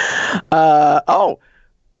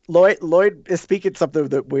 Lloyd is speaking something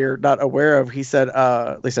that we're not aware of. He said,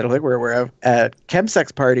 at least I don't think we're aware of,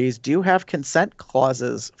 chemsex parties do have consent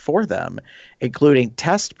clauses for them, including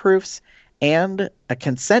test proofs and a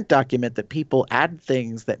consent document that people add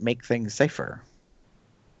things that make things safer.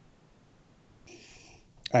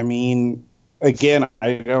 I mean, again,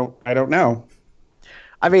 I don't know.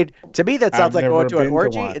 I mean, to me, that sounds like going to an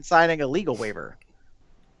orgy one. and signing a legal waiver.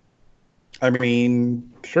 I mean,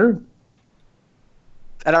 sure.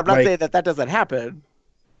 And I'm not saying that doesn't happen.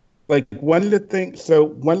 Like, one of the things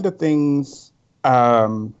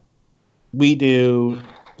we do,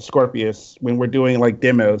 Scorpius, when we're doing like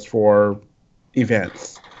demos for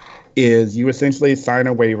events, is you essentially sign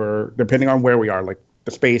a waiver, depending on where we are, like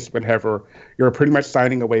the space, whatever. You're pretty much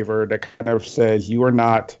signing a waiver that kind of says you are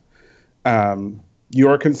not, you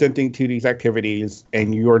are consenting to these activities,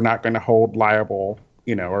 and you are not going to hold liable,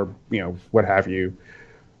 or what have you.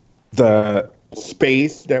 The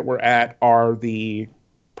space that we're at are the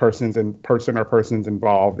persons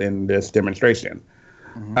involved in this demonstration.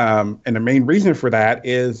 And the main reason for that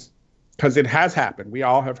is because it has happened. We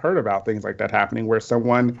all have heard about things like that happening, where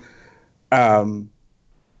someone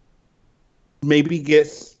maybe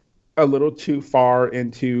gets a little too far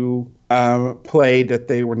into play that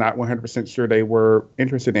they were not 100% sure they were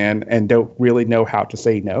interested in, and don't really know how to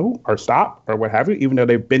say no or stop or what have you, even though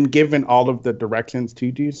they've been given all of the directions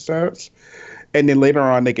to do such. And then later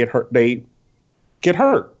on, they get hurt. They get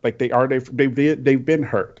hurt, like they've been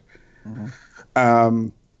hurt,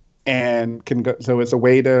 and can go. So it's a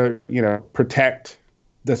way to protect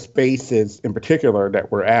the spaces in particular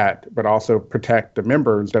that we're at, but also protect the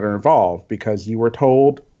members that are involved, because you were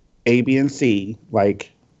told A, B, and C.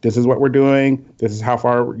 Like, this is what we're doing. This is how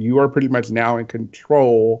far you are pretty much now in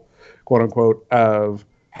control, quote unquote, of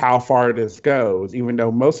how far this goes. Even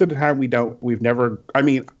though most of the time we've never. I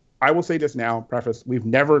mean, I will say this now, preface, we've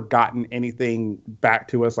never gotten anything back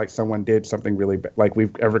to us like someone did something really bad, like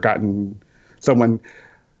we've ever gotten someone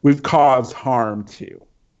we've caused harm to.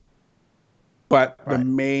 But the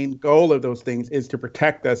main goal of those things is to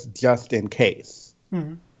protect us just in case.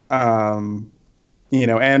 And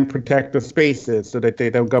protect the spaces so that they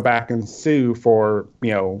don't go back and sue for,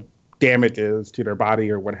 damages to their body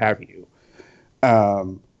or what have you. I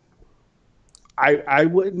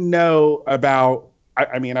wouldn't know about,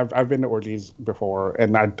 I've been to orgies before,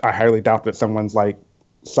 and I highly doubt that someone's like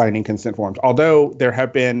signing consent forms. Although there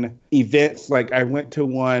have been events, like I went to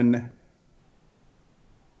one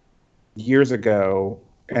years ago,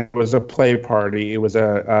 and it was a play party. It was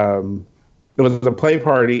a play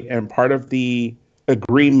party, and part of the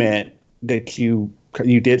agreement that you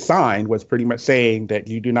did sign was pretty much saying that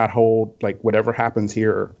you do not hold, like, whatever happens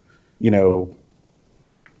here, you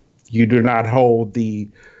do not hold the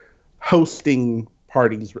hosting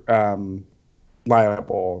parties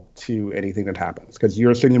liable to anything that happens, because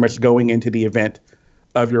you're pretty much going into the event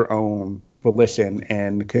of your own volition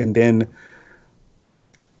and can then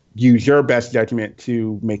use your best judgment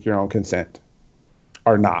to make your own consent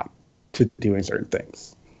or not to doing certain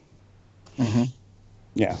things. Mm-hmm.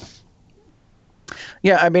 Yeah.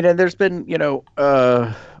 Yeah, I mean, and there's been,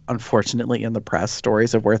 unfortunately in the press,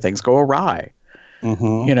 stories of where things go awry,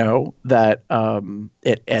 that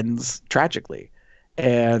it ends tragically.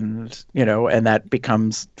 And, and that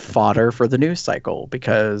becomes fodder for the news cycle,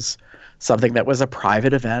 because something that was a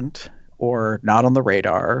private event or not on the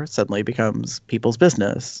radar suddenly becomes people's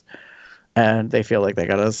business. And they feel like they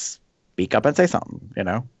got to speak up and say something,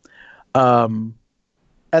 And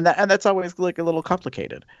that's always like a little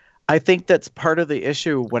complicated. I think that's part of the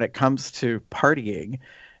issue when it comes to partying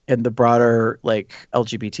in the broader like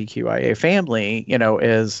LGBTQIA family,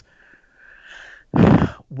 is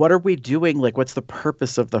what are we doing? Like, what's the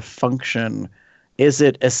purpose of the function? Is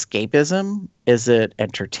it escapism? Is it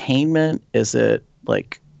entertainment? Is it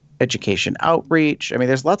like education outreach? I mean,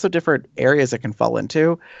 there's lots of different areas it can fall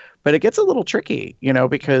into, but it gets a little tricky,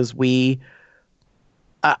 because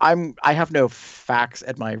I have no facts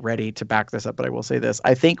at my ready to back this up, but I will say this.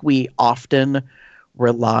 I think we often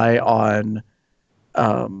rely on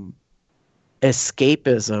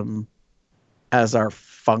escapism as our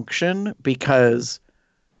function because,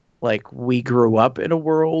 like, we grew up in a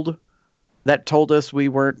world that told us we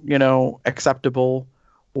weren't, acceptable,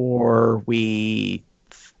 or we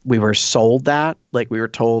were sold that. Like, we were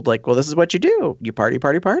told, like, well, this is what you do. You party,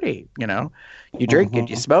 party, party, You drink and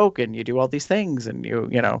you smoke and you do all these things, and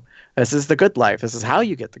this is the good life. This is how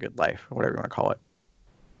you get the good life, or whatever you want to call it.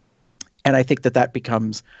 And I think that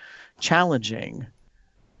becomes challenging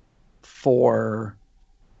for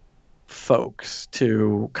folks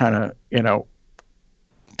to kind of,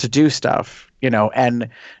 to do stuff, and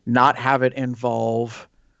not have it involve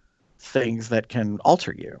things that can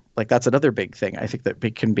alter you. Like, that's another big thing. I think that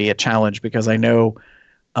can be a challenge, because I know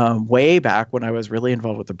way back when I was really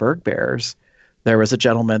involved with the Berg Bears, there was a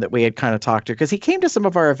gentleman that we had kind of talked to, because he came to some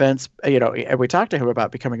of our events, and we talked to him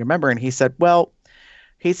about becoming a member, and he said, I'm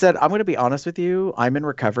going to be honest with you. I'm in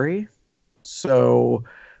recovery. So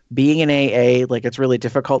being in AA, like, it's really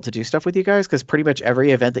difficult to do stuff with you guys, because pretty much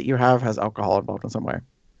every event that you have has alcohol involved in some way.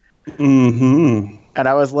 Mm-hmm. And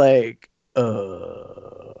I was like,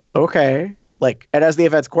 okay. Like, and as the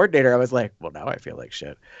events coordinator, I was like, well, now I feel like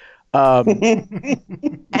shit.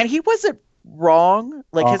 And he wasn't wrong.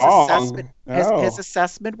 Like, his assessment, his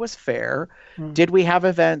assessment was fair. Did we have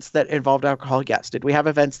events that involved alcohol? Yes. Did we have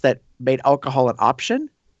events that made alcohol an option?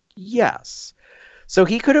 Yes. So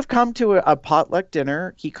he could have come to a potluck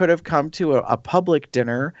dinner. He could have come to a public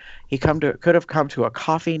dinner. He could have come to a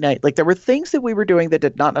coffee night. Like, there were things that we were doing that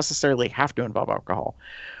did not necessarily have to involve alcohol.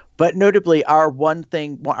 But notably, our one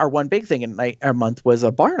big thing in a month was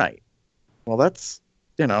a bar night. Well, that's,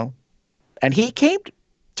 and he came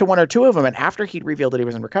to one or two of them, and after he'd revealed that he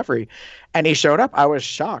was in recovery and he showed up, I was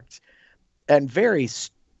shocked and very,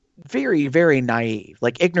 very, very naive,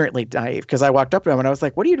 like ignorantly naive, because I walked up to him and I was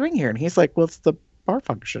like, what are you doing here? And he's like, well, it's the bar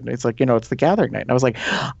function. It's like, it's the gathering night. And I was like,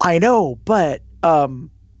 I know, but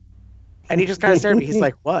and he just kind of stared at me. He's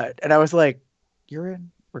like, what? And I was like, you're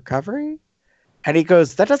in recovery? And he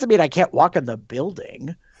goes, that doesn't mean I can't walk in the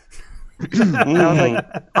building. And I was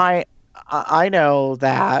like, I know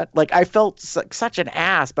that. Like, I felt such an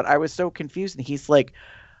ass, but I was so confused. And he's like,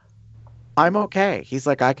 I'm okay. He's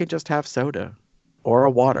like, I could just have soda or a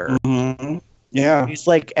water. Mm-hmm. Yeah. He's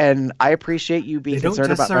like, and I appreciate you being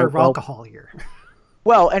concerned about my alcohol here.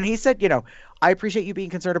 Well, and he said, I appreciate you being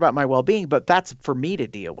concerned about my well-being, but that's for me to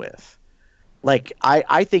deal with. Like,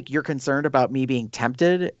 I think you're concerned about me being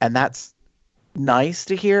tempted, and that's nice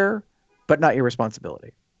to hear, but not your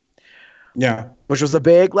responsibility. Yeah. Which was a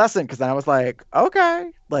big lesson, because then I was like, okay,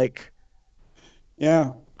 like,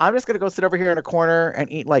 Yeah. I'm just gonna go sit over here in a corner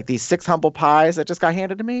and eat like these 6 humble pies that just got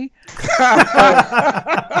handed to me.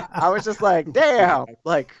 I was just like, damn,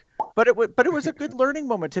 like, but it was a good learning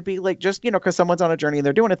moment to be like, just, because someone's on a journey and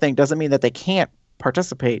they're doing a thing doesn't mean that they can't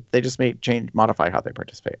participate. They just may modify how they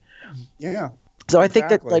participate. Yeah. So I think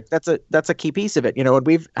that Exactly. like that's a key piece of it, and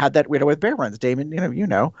we've had that, with bear runs, Damon,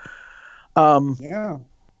 Yeah.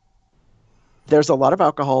 there's a lot of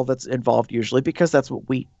alcohol that's involved usually because that's what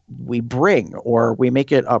we bring, or we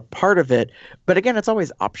make it a part of it. But again, it's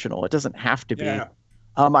always optional. It doesn't have to be. Yeah.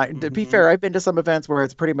 To be fair, I've been to some events where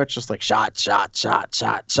it's pretty much just like shot, shot, shot,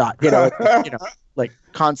 shot, shot. Like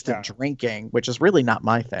constant drinking, which is really not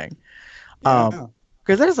my thing. Yeah.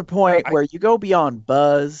 Because there's a point where you go beyond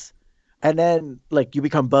buzz, and then like you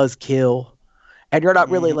become buzz kill, and you're not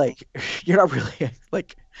really like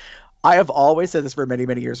I have always said this for many,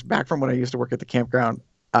 many years, back from when I used to work at the campground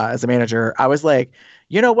as a manager. I was like,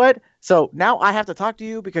 you know what? So now I have to talk to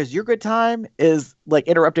you because your good time is like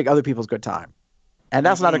interrupting other people's good time. And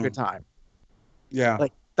that's not a good time. Yeah.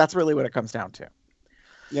 Like, that's really what it comes down to.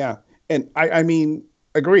 Yeah. And I mean,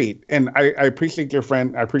 agreed. And I appreciate your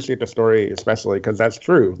friend. I appreciate the story, especially because that's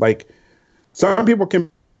true. Like, some people can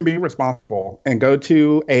be responsible and go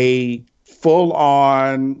to a full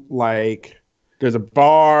on, like, there's a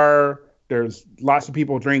bar, there's lots of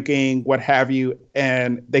people drinking, what have you,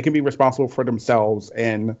 and they can be responsible for themselves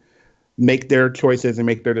and make their choices and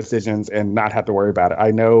make their decisions and not have to worry about it.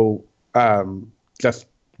 I know just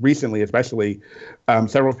recently, especially,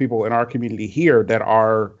 several people in our community here that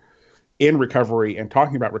are in recovery and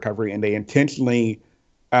talking about recovery, and they intentionally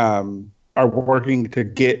are working to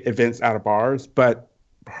get events out of bars. But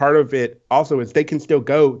part of it also is they can still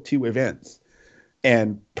go to events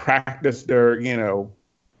and practice their,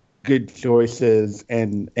 good choices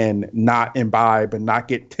and not imbibe and not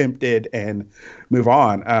get tempted and move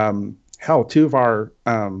on. Hell, two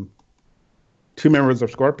members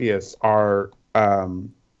of Scorpius are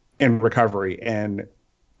in recovery and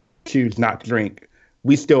choose not to drink.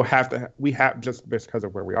 We still have just because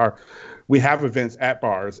of where we are, we have events at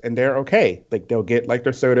bars and they're okay. Like, they'll get like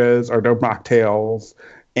their sodas or their mocktails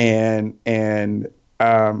and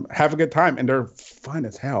have a good time, and they're fun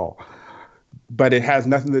as hell. But it has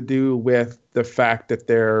nothing to do with the fact that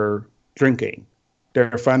they're drinking.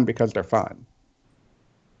 They're fun because they're fun.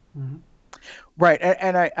 Mm-hmm. Right.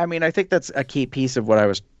 And I mean, I think that's a key piece of what I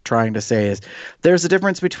was trying to say is there's a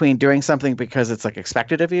difference between doing something because it's like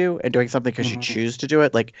expected of you and doing something because you choose to do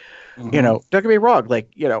it. Like, don't get me wrong. Like,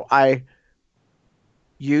 I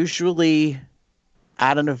usually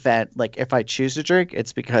at an event, like if I choose to drink,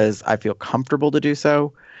 it's because I feel comfortable to do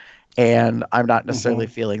so. And I'm not necessarily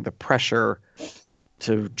feeling the pressure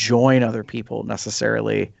to join other people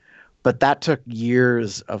necessarily. But that took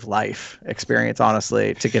years of life experience,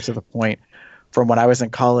 honestly, to get to the point from when I was in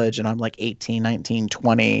college and I'm like 18, 19,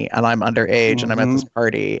 20, and I'm underage and I'm at this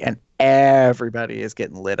party and everybody is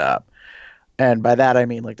getting lit up. And by that, I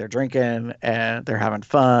mean like they're drinking and they're having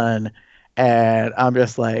fun. And I'm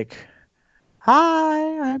just like,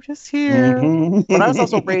 hi, I'm just here. But I was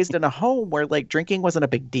also raised in a home where like drinking wasn't a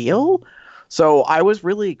big deal. So I was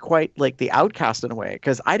really quite like the outcast in a way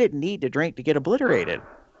because I didn't need to drink to get obliterated.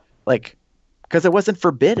 Like, because it wasn't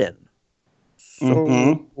forbidden.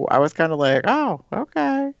 So I was kind of like, oh,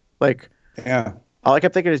 okay. Like, yeah. All I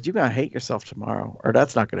kept thinking is, you're going to hate yourself tomorrow, or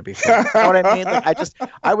that's not going to be fun. You know what I mean? Like,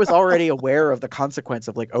 I was already aware of the consequence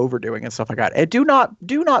of like overdoing and stuff like that. And do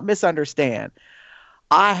not misunderstand.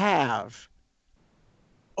 I have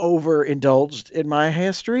overindulged in my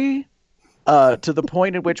history to the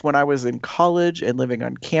point at which when I was in college and living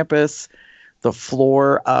on campus, the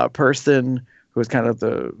floor person who was kind of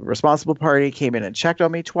the responsible party came in and checked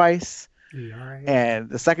on me twice. Right. And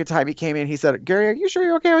the second time he came in, he said, "Gary, are you sure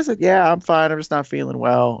you're okay?" I said, "Yeah, I'm fine. I'm just not feeling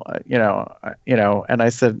well." And I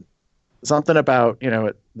said something about,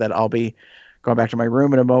 that I'll be going back to my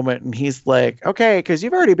room in a moment. And he's like, "Okay, because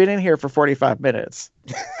you've already been in here for 45 minutes."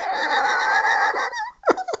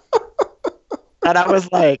 And I was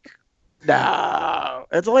like, "No,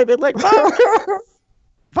 it's only been like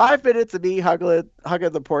 5 minutes of me hugging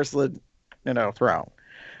the porcelain, throne."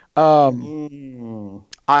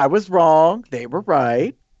 I was wrong. They were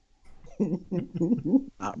right. Not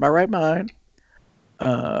in my right mind.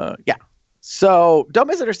 Yeah. So don't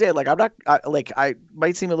misunderstand. Like, I'm not I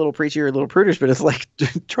might seem a little preachy or a little prudish, but it's like,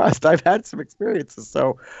 trust. I've had some experiences,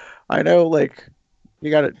 so I know. Like,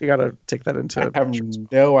 you gotta take that into. I have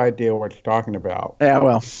no idea what you're talking about. Yeah.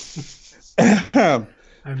 Well.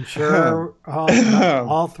 I'm sure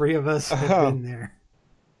all three of us have been there.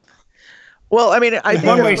 Well, I mean, in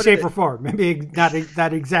one way, shape, or form. Maybe not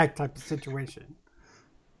that exact type of situation.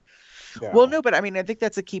 Yeah. Well, no, but I mean, I think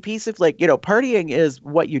that's a key piece of like, partying is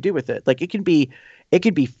what you do with it. Like it can be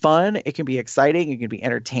fun, it can be exciting, it can be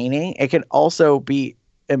entertaining. It can also be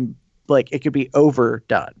like it could be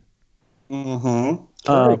overdone.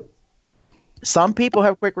 Mm-hmm. Um, some people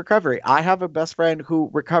have quick recovery. I have a best friend who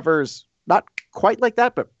recovers not quite like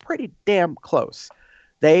that, but pretty damn close.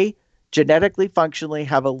 They genetically functionally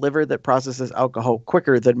have a liver that processes alcohol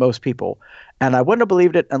quicker than most people. And I wouldn't have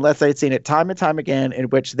believed it unless I'd seen it time and time again, in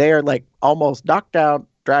which they are like almost knocked out,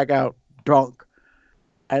 drag out, drunk.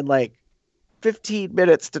 And like 15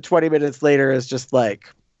 minutes to 20 minutes later is just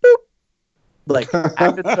like, boop, like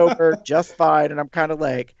acted sober, just fine. And I'm kind of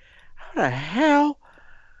like, how the hell?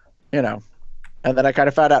 You know. And then I kind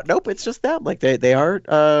of found out, nope, it's just them. Like they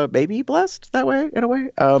are maybe blessed that way in a way.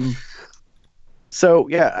 So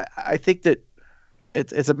yeah, I think that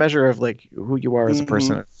it's a measure of like who you are as a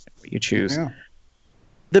person, what you choose. Yeah.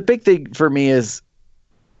 The big thing for me is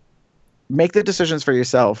make the decisions for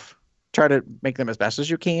yourself. Try to make them as best as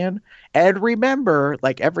you can, and remember,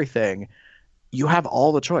 like everything, you have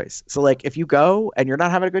all the choice. So like if you go and you're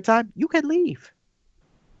not having a good time, you can leave.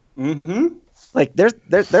 Mm-hmm. Like there's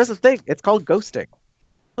a thing. It's called ghosting.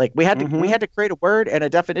 Like we had Mm-hmm. to create a word and a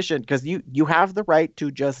definition because you have the right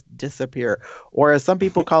to just disappear, or as some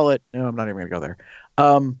people call it. No, I'm not even gonna go there.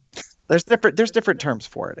 Um, there's different terms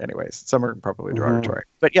for it. Anyways, some are probably derogatory,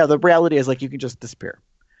 but yeah, the reality is like you can just disappear.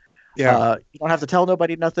 Yeah. You don't have to tell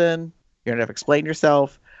nobody nothing. You don't have to explain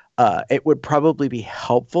yourself. It would probably be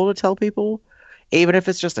helpful to tell people, even if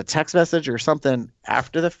it's just a text message or something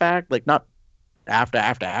after the fact, like not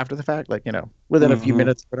after the fact, like within a few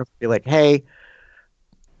minutes, whatever. Be like, hey,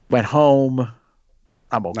 went home.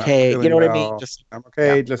 I'm Not okay. You feeling know what I mean? well. Just I'm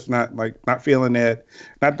okay. yeah. Just not feeling it.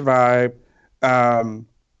 Not the vibe.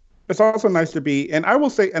 It's also nice to be, and I will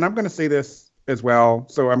say, and I'm going to say this as well.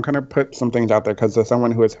 So I'm going to put some things out there because as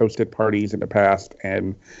someone who has hosted parties in the past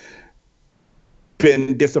and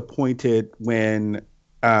been disappointed when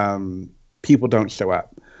people don't show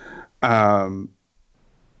up.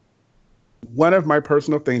 One of my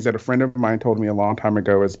personal things that a friend of mine told me a long time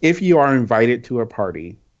ago is if you are invited to a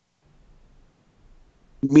party,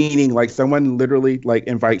 meaning like someone literally like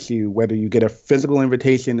invites you, whether you get a physical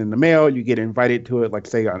invitation in the mail, you get invited to it, like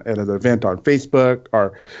say at an event on Facebook,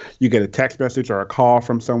 or you get a text message or a call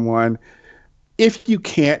from someone. If you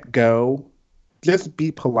can't go, just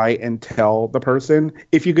be polite and tell the person.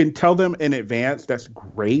 If you can tell them in advance, that's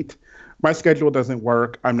great. My schedule doesn't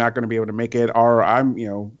work. I'm not going to be able to make it, or I'm,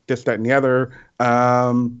 this, that, and the other.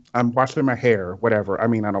 I'm washing my hair, whatever. I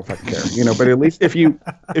mean, I don't fucking care, but at least if you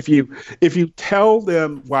tell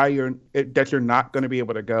them that you're not going to be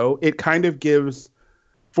able to go, it kind of gives,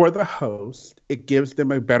 for the host, it gives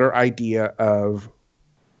them a better idea of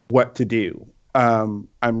what to do.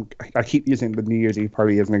 I keep using the New Year's Eve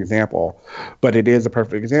party as an example, but it is a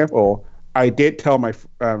perfect example. I did tell my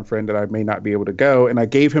friend that I may not be able to go, and I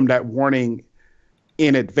gave him that warning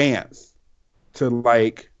in advance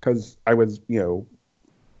because I was,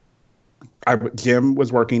 Jim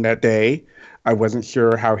was working that day. I wasn't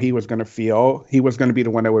sure how he was going to feel. He was going to be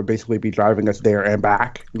the one that would basically be driving us there and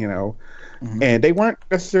back, and they weren't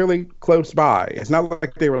necessarily close by. It's not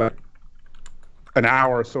like they were like an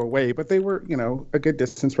hour or so away, but they were, a good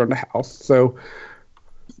distance from the house. So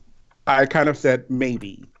I kind of said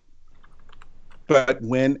maybe. But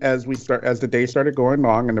as the day started going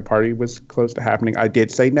long and the party was close to happening, I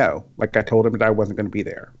did say no. Like I told him that I wasn't going to be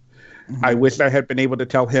there. Mm-hmm. I wish I had been able to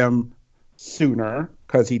tell him sooner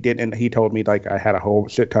because he didn't. He told me like I had a whole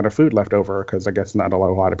shit ton of food left over because I guess not a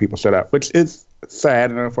lot of people showed up, which is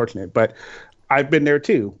sad and unfortunate. But I've been there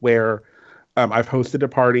too, where I've hosted a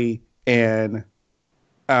party and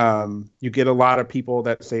you get a lot of people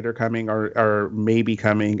that say they're coming or maybe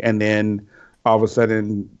coming, and then all of a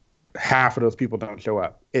sudden half of those people don't show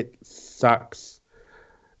up. It sucks.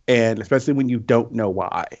 And especially when you don't know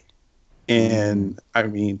why. And I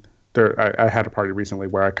mean, I had a party recently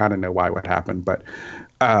where I kind of know why what happened, but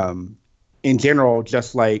in general,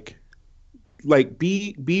 just like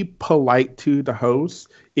be polite to the host.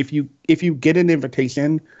 If you get an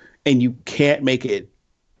invitation and you can't make it,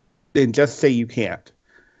 then just say you can't.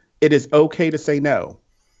 It is okay to say no.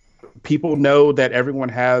 People know that everyone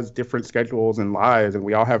has different schedules and lives, and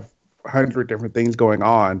we all have 100 different things going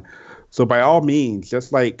on. So by all means,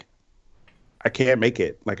 just like, I can't make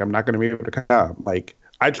it. Like, I'm not going to be able to come. Like,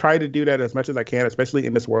 I try to do that as much as I can, especially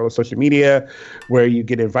in this world of social media where you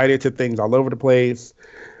get invited to things all over the place.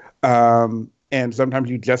 And sometimes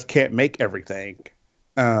you just can't make everything.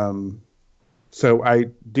 So I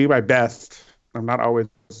do my best. I'm not always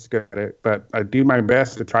good at it, but I do my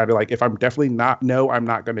best to try to, like, if I'm definitely I'm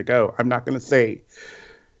not going to go. I'm not going to say,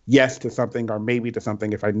 yes to something or maybe to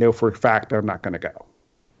something if I know for a fact I'm not going to go.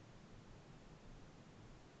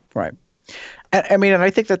 Right. And I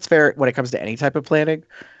think that's fair when it comes to any type of planning,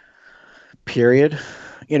 period.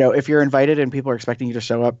 If you're invited and people are expecting you to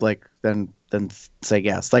show up, like, then say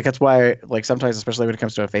yes. Like, that's why, like, sometimes, especially when it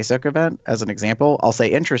comes to a Facebook event, as an example, I'll say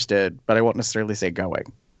interested, but I won't necessarily say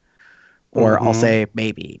going. Or I'll say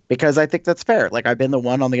maybe, because I think that's fair. Like, I've been the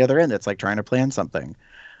one on the other end that's like trying to plan something,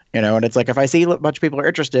 and it's like, if I see a bunch of people are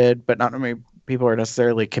interested, but not many people are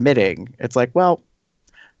necessarily committing, it's like, well,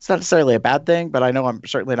 it's not necessarily a bad thing, but I know I'm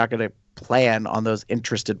certainly not going to plan on those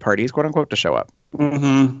interested parties, quote unquote, to show up.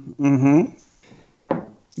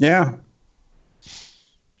 Yeah.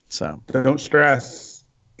 So don't stress.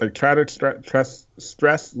 Like, try to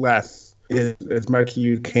stress less as much as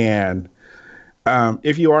you can.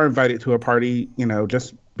 If you are invited to a party,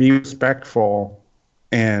 just be respectful,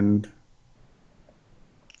 and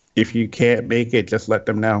if you can't make it, just let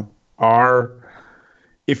them know. Or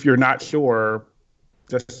if you're not sure,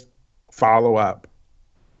 just follow up.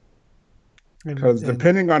 Because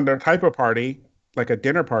depending on the type of party, like a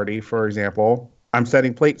dinner party, for example, I'm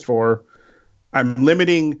setting plates for, I'm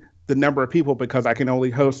limiting the number of people because I can only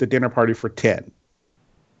host a dinner party for 10.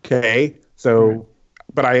 Okay. So,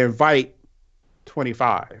 but I invite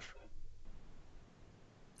 25.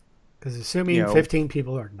 Because assuming 15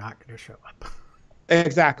 people are not going to show up.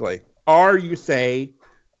 Exactly. Or you say,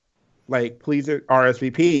 like, please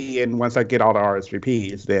RSVP, and once I get all the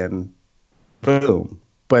RSVPs, then boom.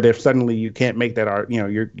 But if suddenly you can't make that,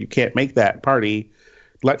 you can't make that party,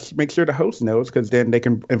 let's make sure the host knows, because then they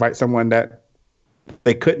can invite someone that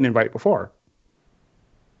they couldn't invite before.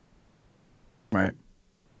 Right.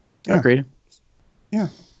 Yeah. Agreed. Yeah.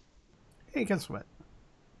 Hey, guess what?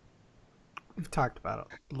 We've talked about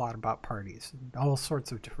a lot about parties in all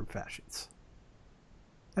sorts of different fashions.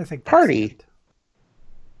 I think that's party. It.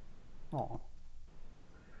 Oh.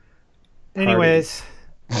 Anyways,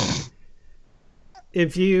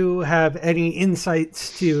 if you have any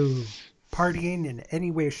insights to partying in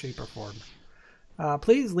any way, shape, or form,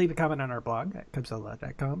 please leave a comment on our blog at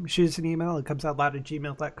cubsOutloud.com. Shoot us an email at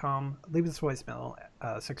cubsOutloud@gmail.com. Leave us a voicemail,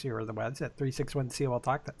 60 or otherwise, at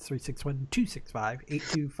 361-COL-TALK. That's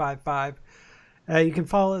 361-265-8255. You can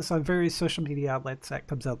follow us on various social media outlets at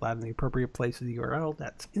Cubs Out Loud in the appropriate place of the URL.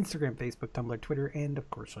 That's Instagram, Facebook, Tumblr, Twitter, and, of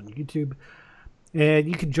course, on YouTube. And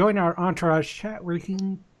you can join our Entourage chat where you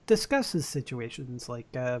can discuss these situations. Like,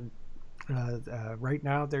 right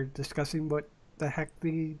now they're discussing what the heck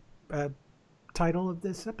the title of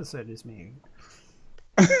this episode is meaning.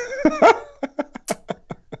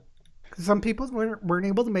 Some people weren't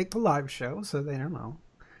able to make the live show, so they don't know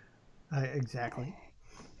exactly.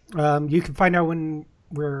 You can find out when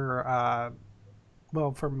we're,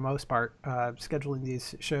 for the most part, scheduling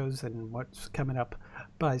these shows and what's coming up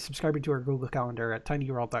by subscribing to our Google Calendar at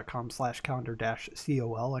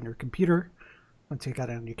tinyurl.com/calendar-col on your computer. Once you got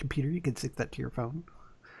it on your computer, you can sync that to your phone.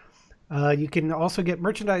 You can also get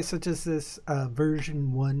merchandise such as this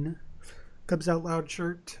version 1 Cubs Out Loud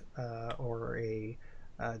shirt, or a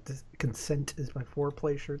Consent is My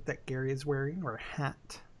Foreplay shirt that Gary is wearing, or a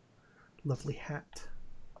hat. Lovely hat.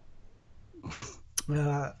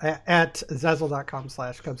 At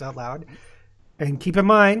Zazzle.com/CubsOutLoud. And keep in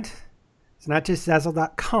mind, it's not just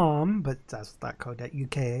Zazzle.com, but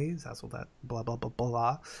Zazzle.co.uk, Zazzle. Blah, blah, blah,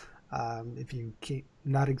 blah. If you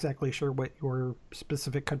not exactly sure what your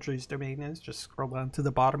specific country's domain is, just scroll down to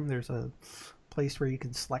the bottom. There's a place where you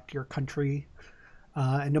can select your country.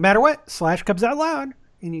 And no matter what, /CubsOutLoud,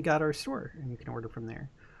 and you got our store, and you can order from there.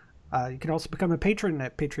 You can also become a patron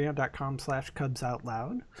at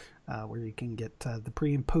patreon.com/CubsOutLoud, where you can get the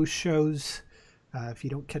pre and post shows. If you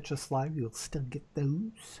don't catch us live, you'll still get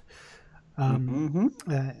those.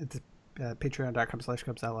 It's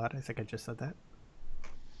patreon.com/CubsOutLoud. I think I just said that.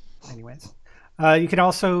 Anyways, you can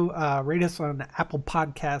also rate us on Apple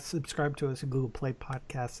Podcasts, subscribe to us on Google Play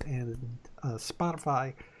Podcasts, and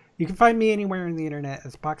Spotify. You can find me anywhere on the internet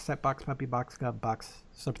as Boxset, Boxpuppy, Boxgub, Box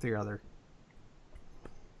something or other.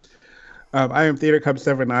 I am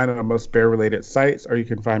TheaterCub79 on most bear-related sites, or you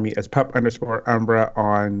can find me as pup_Umbra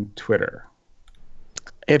on Twitter.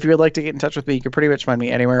 If you would like to get in touch with me, you can pretty much find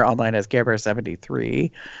me anywhere online as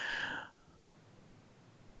Gabber73.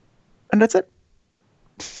 And that's it.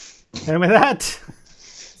 And with that,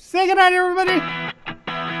 say goodnight, everybody.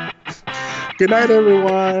 Good night,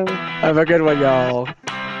 everyone. Have a good one, y'all.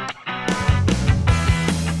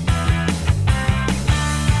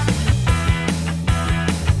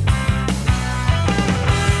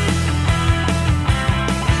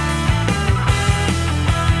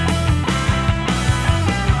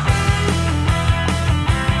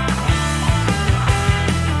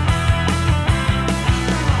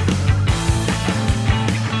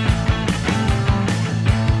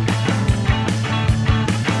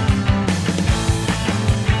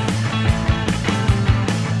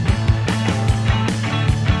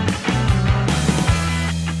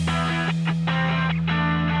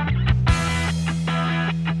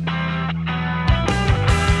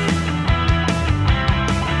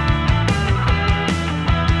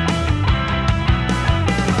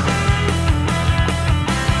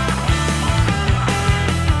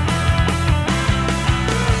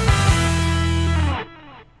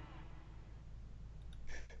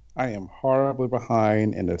 I am horribly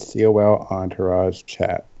behind in the COL Entourage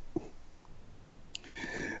chat.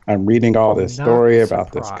 I'm reading all this Not story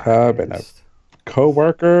about this cub and a surprised.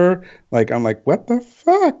 coworker. Like, I'm like, what the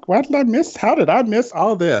fuck? What did I miss? How did I miss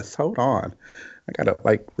all this? Hold on. I gotta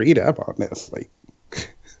like read up on this. Like,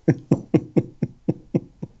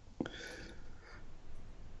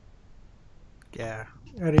 Yeah,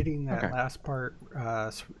 editing that Okay. last part,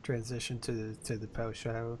 transition to the post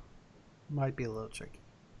show, might be a little tricky.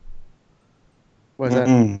 What was that?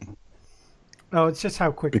 mm-mm. Oh, it's just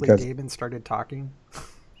how quickly Because- Damon started talking.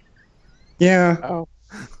 Yeah. Oh,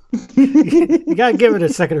 You gotta give it a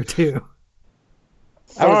second or two.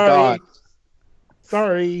 I was gone.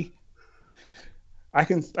 Sorry. I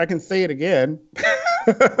can say it again.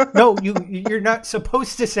 No, you're not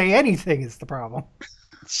supposed to say anything. Is the problem?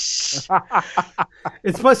 It's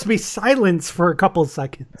supposed to be silence for a couple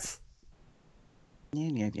seconds.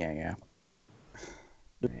 Yeah.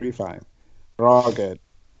 It'll be fine. We're all good.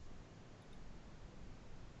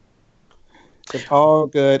 It's all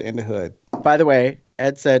good in the hood. By the way,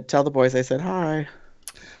 Ed said, "Tell the boys I said hi."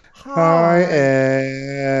 Hi,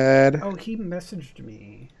 Ed. Oh, he messaged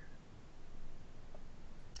me.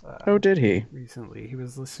 Oh, did he? Recently, he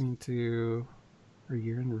was listening to our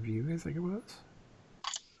year in review, I think it was.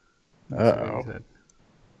 Let's see what Uh-oh.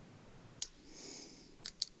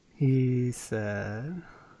 he said.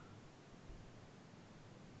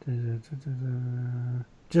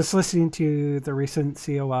 Just listening to the recent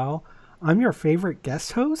COL. I'm your favorite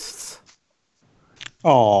guest hosts.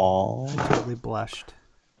 Aww. I totally blushed.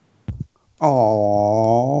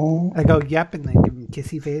 Aww. I go, yep, and then give him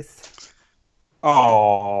kissy face.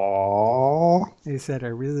 Aww. He said, I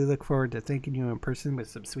really look forward to thanking you in person with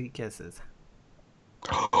some sweet kisses.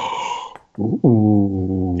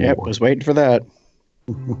 Ooh. Yep, was waiting for that.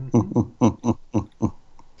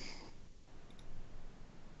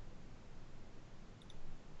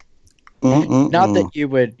 Not that you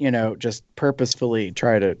would, just purposefully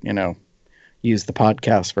try to, use the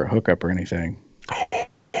podcast for a hookup or anything.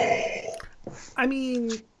 I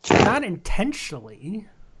mean, not intentionally.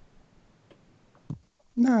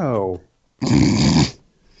 No. It's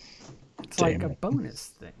like a bonus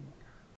thing.